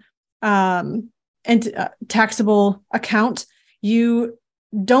taxable account. You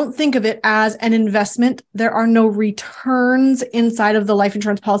don't think of it as an investment. There are no returns inside of the life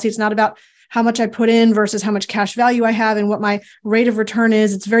insurance policy. It's not about how much I put in versus how much cash value I have and what my rate of return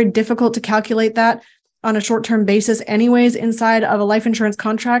is. It's very difficult to calculate that on a short-term basis anyways inside of a life insurance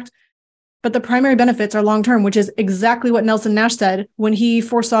contract. But the primary benefits are long-term, which is exactly what Nelson Nash said when he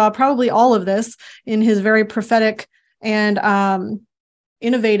foresaw probably all of this in his very prophetic and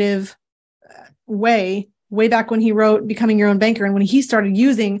innovative way back when he wrote Becoming Your Own Banker, and when he started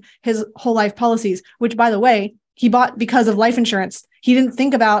using his whole life policies, which, by the way, he bought because of life insurance. He didn't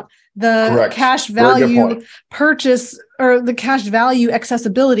think about the cash value purchase or the cash value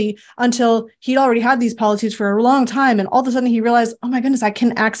accessibility until he'd already had these policies for a long time. And all of a sudden he realized, oh my goodness, I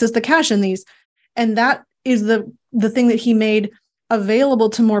can access the cash in these. And that is the thing that he made available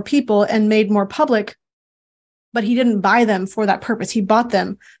to more people and made more public. But he didn't buy them for that purpose. He bought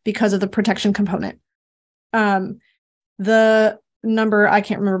them because of the protection component. The number, I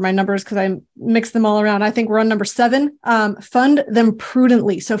can't remember my numbers because I mixed them all around. I think we're on number 7. Fund them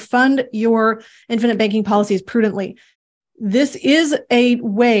prudently. So fund your infinite banking policies prudently. This is a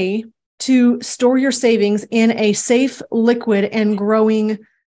way to store your savings in a safe, liquid, and growing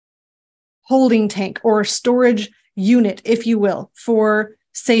holding tank or storage unit, if you will, for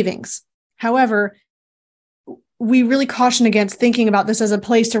savings. However, we really caution against thinking about this as a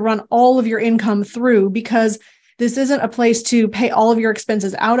place to run all of your income through, because this isn't a place to pay all of your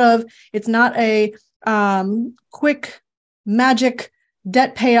expenses out of. It's not a quick magic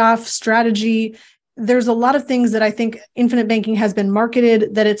debt payoff strategy. There's a lot of things that I think infinite banking has been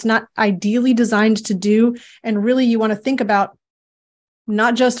marketed that it's not ideally designed to do. And really, you want to think about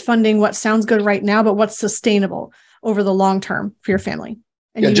not just funding what sounds good right now, but what's sustainable over the long term for your family.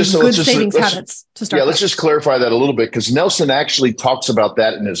 And you need good savings habits to start. Let's just clarify that a little bit, because Nelson actually talks about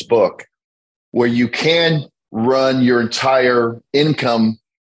that in his book, where you can run your entire income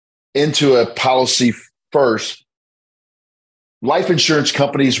into a policy first. Life insurance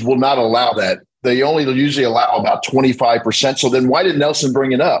companies will not allow that. They only usually allow about 25%. So then why did Nelson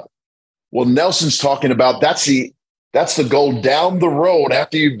bring it up? Well, Nelson's talking about that's the goal down the road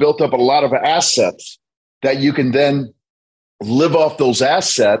after you've built up a lot of assets, that you can then live off those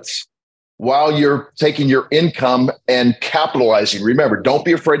assets while you're taking your income and capitalizing. Remember, don't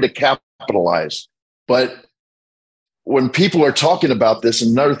be afraid to capitalize. But when people are talking about this,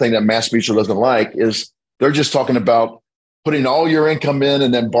 another thing that MassMutual doesn't like is they're just talking about putting all your income in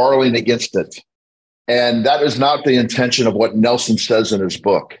and then borrowing against it. And that is not the intention of what Nelson says in his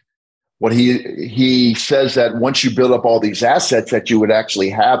book. What he says that once you build up all these assets, that you would actually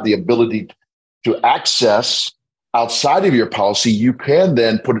have the ability to access outside of your policy, you can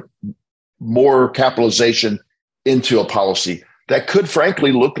then put more capitalization into a policy that could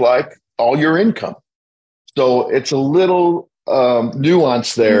frankly look like all your income. So it's a little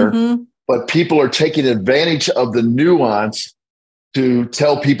nuance there, but people are taking advantage of the nuance to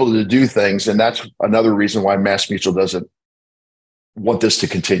tell people to do things. And that's another reason why MassMutual doesn't want this to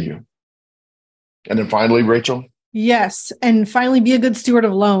continue. And then finally, Rachel? Yes. And finally, be a good steward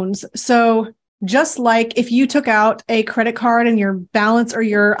of loans. So just like if you took out a credit card and your balance or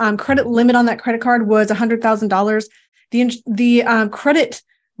your credit limit on that credit card was $100,000, the credit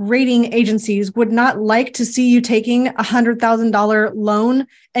rating agencies would not like to see you taking a $100,000 loan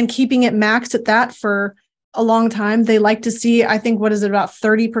and keeping it maxed at that for a long time. They like to see, I think, what is it, about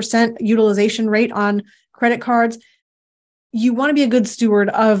 30% utilization rate on credit cards. You want to be a good steward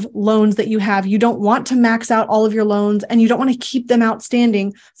of loans that you have. You don't want to max out all of your loans, and you don't want to keep them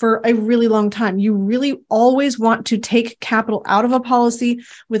outstanding for a really long time. You really always want to take capital out of a policy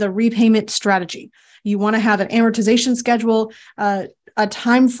with a repayment strategy. You want to have an amortization schedule, a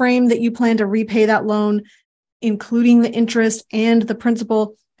time frame that you plan to repay that loan, including the interest and the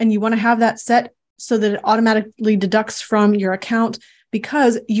principal, and you want to have that set so that it automatically deducts from your account,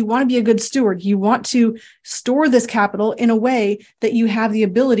 because you want to be a good steward. You want to store this capital in a way that you have the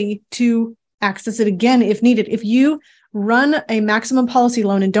ability to access it again if needed. If you run a maximum policy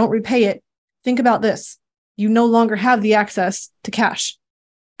loan and don't repay it, think about this. You no longer have the access to cash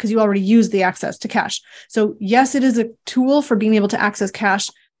because you already used the access to cash. So yes, it is a tool for being able to access cash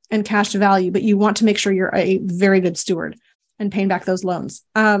and cash to value, but you want to make sure you're a very good steward and paying back those loans.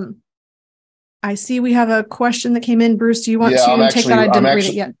 I see we have a question that came in. Bruce, do you want to take that? I didn't read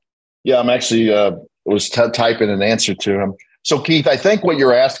it yet. Yeah, I'm actually was typing an answer to him. So Keith, I think what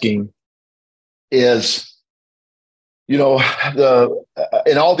you're asking is, and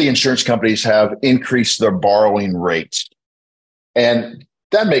all the insurance companies have increased their borrowing rates. And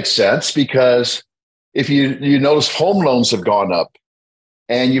that makes sense because if you notice home loans have gone up,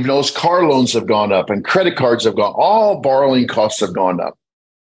 and you've noticed car loans have gone up, and credit cards have gone, all borrowing costs have gone up.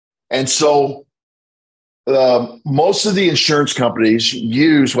 And so most of the insurance companies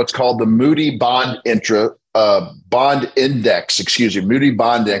use what's called the Moody Bond Index, Moody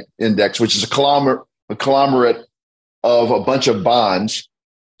Bond Index, which is a conglomerate of a bunch of bonds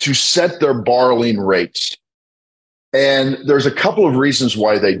to set their borrowing rates. And there's a couple of reasons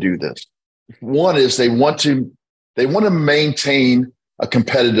why they do this. One is they want to maintain a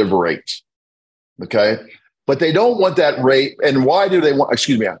competitive rate. Okay. But they don't want that rate. And why do they want it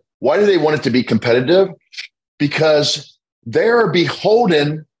to be competitive? Because they're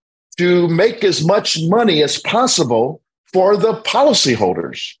beholden to make as much money as possible for the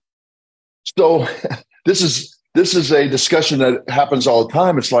policyholders. So this is a discussion that happens all the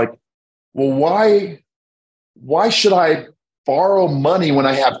time. It's like, well, why should I borrow money when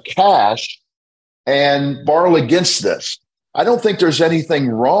I have cash and borrow against this? I don't think there's anything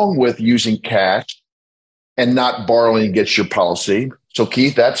wrong with using cash and not borrowing against your policy. So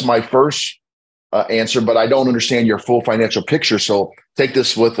Keith, that's my first answer, but I don't understand your full financial picture. So take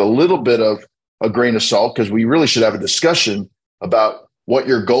this with a little bit of a grain of salt, because we really should have a discussion about what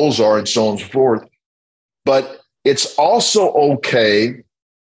your goals are and so on and so forth. But it's also okay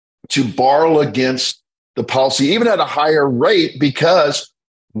to borrow against the policy, even at a higher rate, because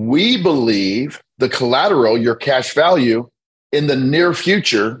we believe the collateral, your cash value in the near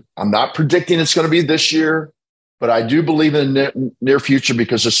future, I'm not predicting it's going to be this year, but I do believe in the near future,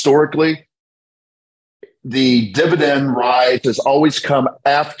 because historically, the dividend rise has always come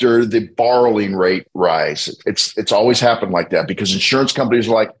after the borrowing rate rise. It's always happened like that, because insurance companies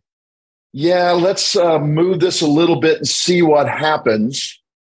are like, yeah, let's move this a little bit and see what happens,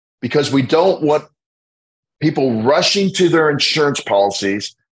 because we don't want people rushing to their insurance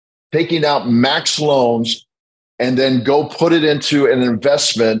policies, taking out max loans, and then go put it into an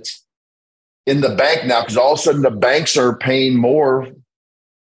investment in the bank now, because all of a sudden the banks are paying more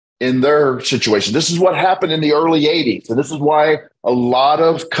in their situation. This is what happened in the early 80s. And this is why a lot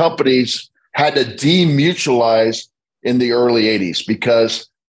of companies had to demutualize in the early 80s, because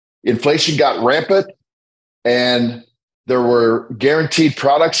inflation got rampant and there were guaranteed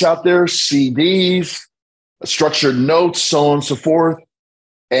products out there, CDs, structured notes, so on and so forth.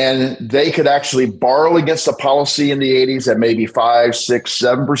 And they could actually borrow against a policy in the 80s at maybe 5, 6,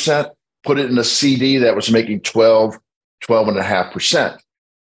 7%, put it in a CD that was making 12.5%.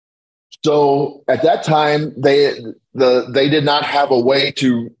 So at that time, they did not have a way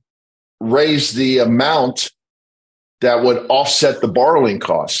to raise the amount that would offset the borrowing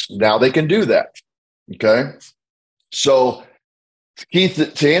costs. Now they can do that. Okay. So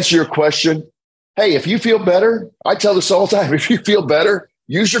Keith, to answer your question, hey, if you feel better, I tell this all the time, if you feel better,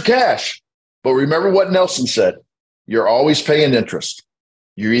 use your cash. But remember what Nelson said, you're always paying interest.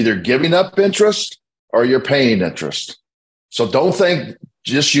 You're either giving up interest or you're paying interest. So don't think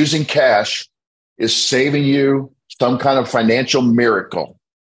just using cash is saving you some kind of financial miracle.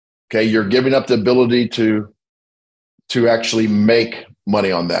 Okay, you're giving up the ability to actually make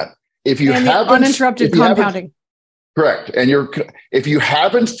money on that. If you haven't uninterrupted compounding. Correct. And if you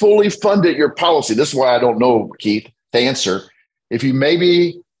haven't fully funded your policy, this is why I don't know, Keith, to answer. If you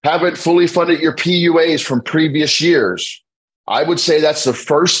maybe haven't fully funded your PUAs from previous years, I would say that's the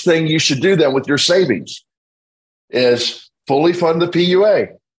first thing you should do then with your savings is fully fund the PUA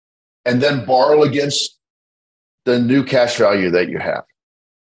and then borrow against the new cash value that you have.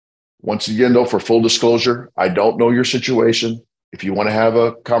 Once again, though, for full disclosure, I don't know your situation. If you want to have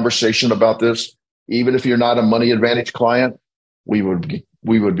a conversation about this, even if you're not a Money Advantage client, we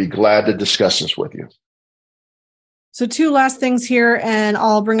would be glad to discuss this with you. So 2 last things here, and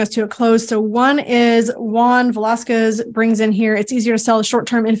I'll bring us to a close. So one is Juan Velasquez brings in here, it's easier to sell a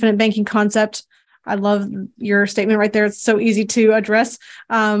short-term infinite banking concept. I love your statement right there. It's so easy to address.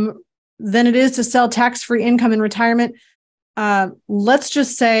 Than it is to sell tax-free income in retirement. Let's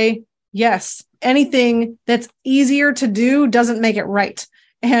just say, yes, anything that's easier to do doesn't make it right.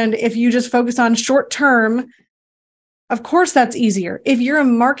 And if you just focus on short-term, of course, that's easier. If you're a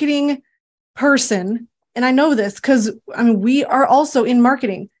marketing person, and I know this because we are also in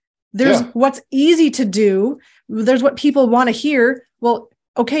marketing. There's what's easy to do. There's what people want to hear. Well,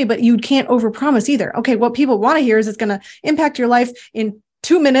 okay, but you can't overpromise either. Okay, what people want to hear is it's going to impact your life in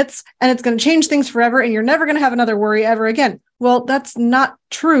 2 minutes and it's going to change things forever and you're never going to have another worry ever again. Well, that's not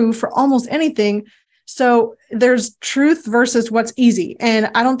true for almost anything. So there's truth versus what's easy. And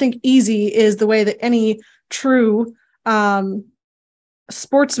I don't think easy is the way that any true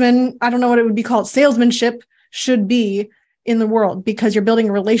sportsman, I don't know what it would be called, salesmanship should be in the world, because you're building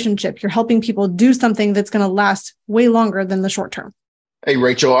a relationship. You're helping people do something that's going to last way longer than the short term. Hey,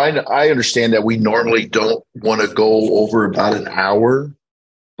 Rachel, I understand that we normally don't want to go over about an hour,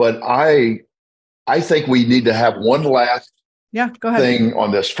 but I think we need to have one last go ahead. thing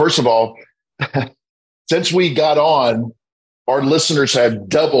on this. First of all, since we got on, our listeners have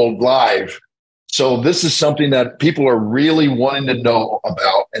doubled live. So this is something that people are really wanting to know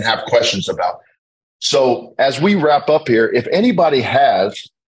about and have questions about. So as we wrap up here, if anybody has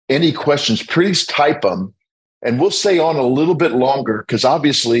any questions, please type them, and we'll stay on a little bit longer because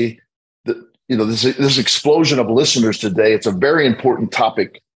obviously, this explosion of listeners today. It's a very important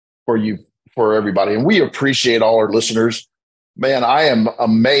topic for everybody, and we appreciate all our listeners. Man, I am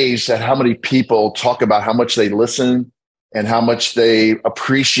amazed at how many people talk about how much they listen and how much they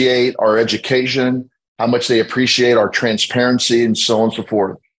appreciate our education, how much they appreciate our transparency, and so on and so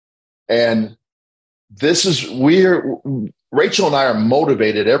forth. And Rachel and I are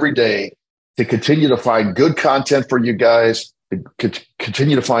motivated every day to continue to find good content for you guys, to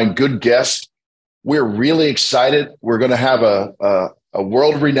continue to find good guests. We're really excited. We're going to have a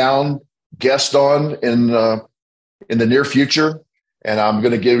world-renowned guest on in the near future, and I'm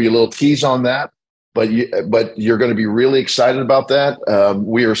going to give you a little tease on that. But you're going to be really excited about that.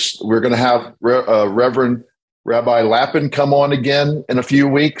 We're going to have Reverend Rabbi Lappin come on again in a few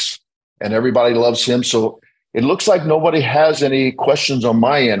weeks, and everybody loves him. So it looks like nobody has any questions on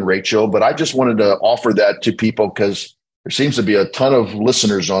my end, Rachel, but I just wanted to offer that to people because there seems to be a ton of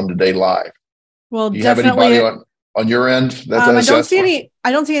listeners on today live. Well, do you definitely. have anybody on your end? I don't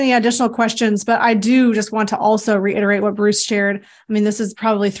see any additional questions, but I do just want to also reiterate what Bruce shared. I mean, this is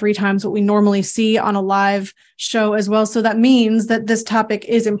probably 3 times what we normally see on a live show as well. So that means that this topic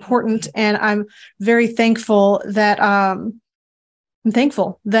is important. And I'm very thankful that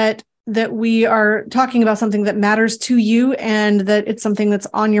that we are talking about something that matters to you and that it's something that's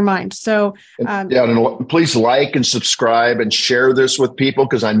on your mind. So and please like and subscribe and share this with people,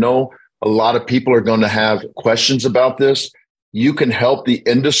 because I know a lot of people are going to have questions about this. You can help the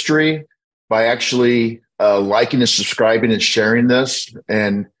industry by actually liking and subscribing and sharing this,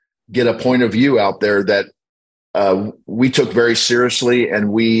 and get a point of view out there that we took very seriously,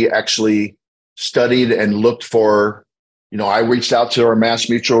 and we actually studied and looked for. I reached out to our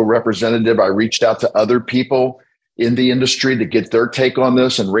MassMutual representative. I reached out to other people in the industry to get their take on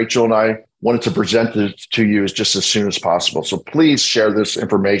this. And Rachel and I wanted to present it to you just as soon as possible. So please share this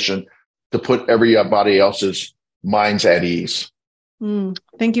information to put everybody else's minds at ease.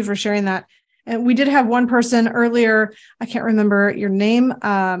 Thank you for sharing that. And we did have one person earlier, I can't remember your name,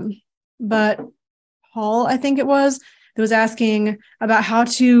 but Paul, I think it was, that was asking about how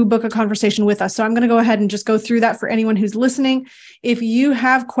to book a conversation with us. So I'm going to go ahead and just go through that for anyone who's listening. If you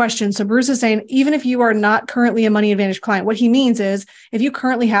have questions, so Bruce is saying, even if you are not currently a Money Advantage client, what he means is if you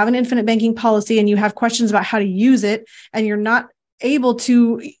currently have an infinite banking policy and you have questions about how to use it and you're not able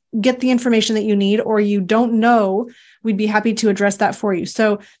to get the information that you need, or you don't know, we'd be happy to address that for you.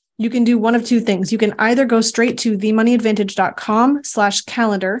 So you can do one of two things. You can either go straight to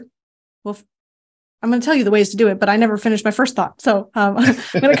themoneyadvantage.com/calendar. Well, I'm going to tell you the ways to do it, but I never finished my first thought. So I'm going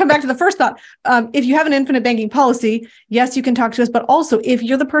to come back to the first thought. If you have an infinite banking policy, yes, you can talk to us. But also, if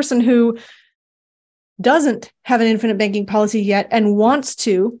you're the person who doesn't have an infinite banking policy yet and wants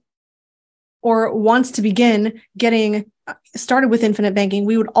to begin getting started with infinite banking,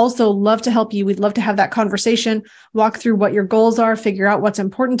 we would also love to help you. We'd love to have that conversation, walk through what your goals are, figure out what's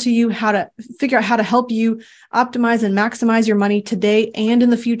important to you, figure out how to help you optimize and maximize your money today and in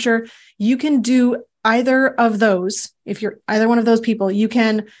the future. You can do either of those. If you're either one of those people, you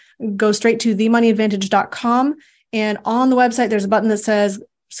can go straight to themoneyadvantage.com. And on the website, there's a button that says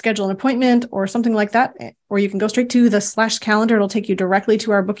schedule an appointment or something like that. Or you can go straight to the /calendar. It'll take you directly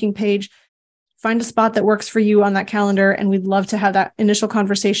to our booking page. Find a spot that works for you on that calendar. And we'd love to have that initial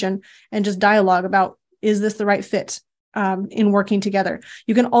conversation and just dialogue about, is this the right fit in working together?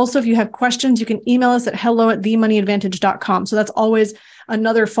 You can also, if you have questions, you can email us at hello@themoneyadvantage.com. So that's always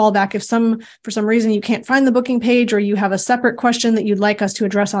another fallback. If for some reason you can't find the booking page, or you have a separate question that you'd like us to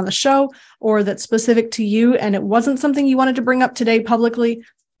address on the show, or that's specific to you and it wasn't something you wanted to bring up today publicly,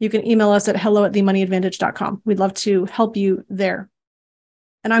 you can email us at hello@themoneyadvantage.com. We'd love to help you there.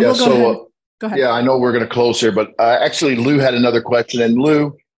 And I will go ahead. Go ahead. Yeah, I know we're going to close here, but actually Lou had another question. And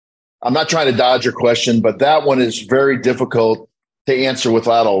Lou, I'm not trying to dodge your question, but that one is very difficult to answer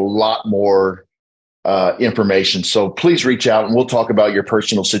without a lot more information. So please reach out and we'll talk about your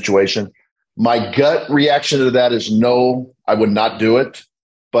personal situation. My gut reaction to that is no, I would not do it,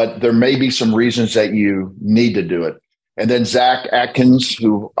 but there may be some reasons that you need to do it. And then Zach Atkins,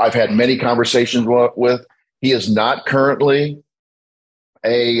 who I've had many conversations with, he is not currently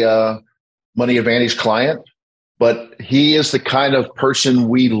a Money Advantage client, but he is the kind of person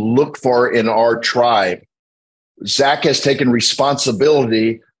we look for in our tribe. Zach has taken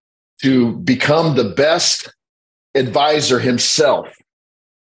responsibility to become the best advisor himself.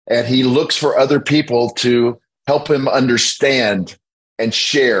 And he looks for other people to help him understand and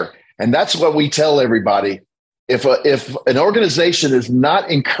share. And that's what we tell everybody. If an organization is not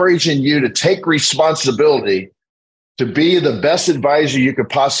encouraging you to take responsibility to be the best advisor you could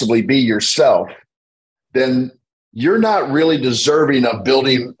possibly be yourself, then you're not really deserving of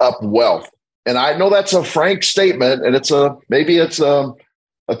building up wealth. And I know that's a frank statement, and maybe it's a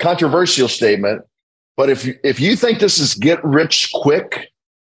controversial statement. But if you think this is get rich quick,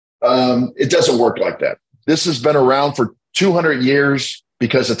 it doesn't work like that. This has been around for 200 years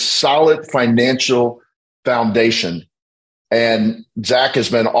because it's solid financial foundation. And Zach has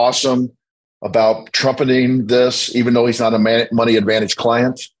been awesome about trumpeting this, even though he's not a Money Advantage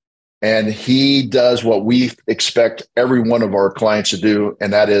client. And he does what we expect every one of our clients to do,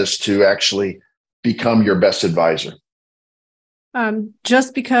 and that is to actually become your best advisor.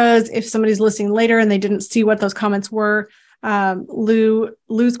 Just because if somebody's listening later and they didn't see what those comments were,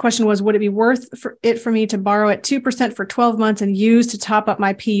 Lou's question was, would it be worth for me to borrow at 2% for 12 months and use to top up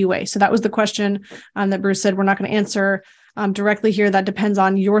my PUA? So that was the question that Bruce said we're not going to answer directly here. That depends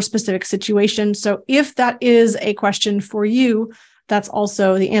on your specific situation. So if that is a question for you, that's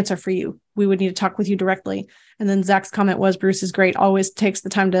also the answer for you. We would need to talk with you directly. And then Zach's comment was, Bruce is great, always takes the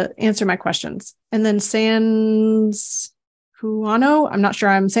time to answer my questions. And then Sans Huano, I'm not sure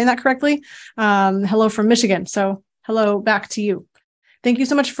I'm saying that correctly. Hello from Michigan. So hello back to you. Thank you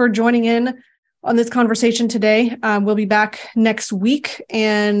so much for joining in on this conversation today. We'll be back next week,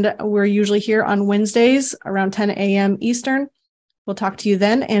 and we're usually here on Wednesdays around 10 a.m. Eastern. We'll talk to you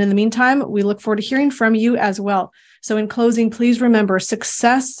then. And in the meantime, we look forward to hearing from you as well. So in closing, please remember,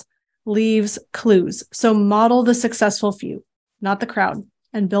 success leaves clues. So model the successful few, not the crowd,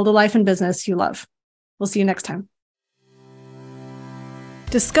 and build a life and business you love. We'll see you next time.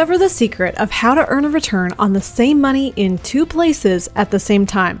 Discover the secret of how to earn a return on the same money in two places at the same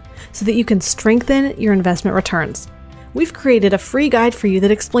time so that you can strengthen your investment returns. We've created a free guide for you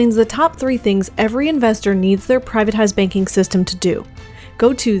that explains the top 3 things every investor needs their privatized banking system to do.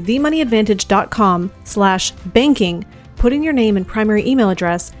 Go to themoneyadvantage.com/banking, put in your name and primary email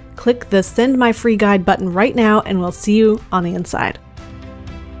address, click the Send My Free Guide button right now, and we'll see you on the inside.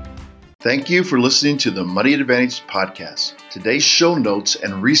 Thank you for listening to the Money Advantage podcast. Today's show notes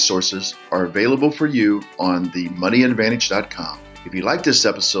and resources are available for you on themoneyadvantage.com. If you like this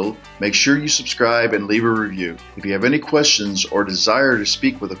episode, make sure you subscribe and leave a review. If you have any questions or desire to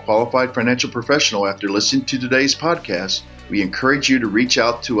speak with a qualified financial professional after listening to today's podcast, we encourage you to reach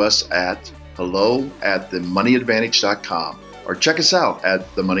out to us at hello@themoneyadvantage.com or check us out at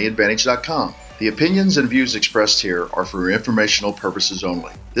themoneyadvantage.com. The opinions and views expressed here are for informational purposes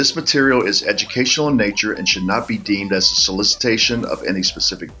only. This material is educational in nature and should not be deemed as a solicitation of any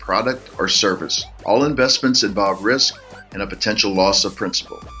specific product or service. All investments involve risk and a potential loss of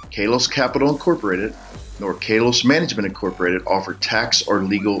principal. Kalos Capital Incorporated nor Kalos Management Incorporated offer tax or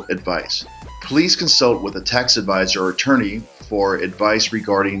legal advice. Please consult with a tax advisor or attorney for advice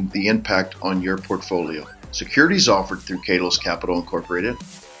regarding the impact on your portfolio. Securities offered through Kalos Capital Incorporated,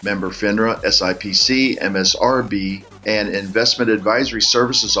 member FINRA, SIPC, MSRB, and investment advisory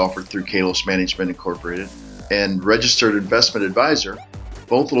services offered through Kalos Management Incorporated and registered investment advisor,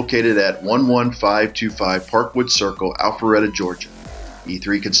 both located at 11525 Parkwood Circle, Alpharetta, Georgia.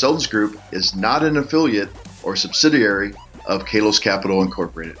 E3 Consultants Group is not an affiliate or subsidiary of Kalos Capital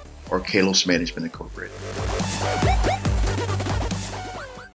Incorporated or Kalos Management Incorporated.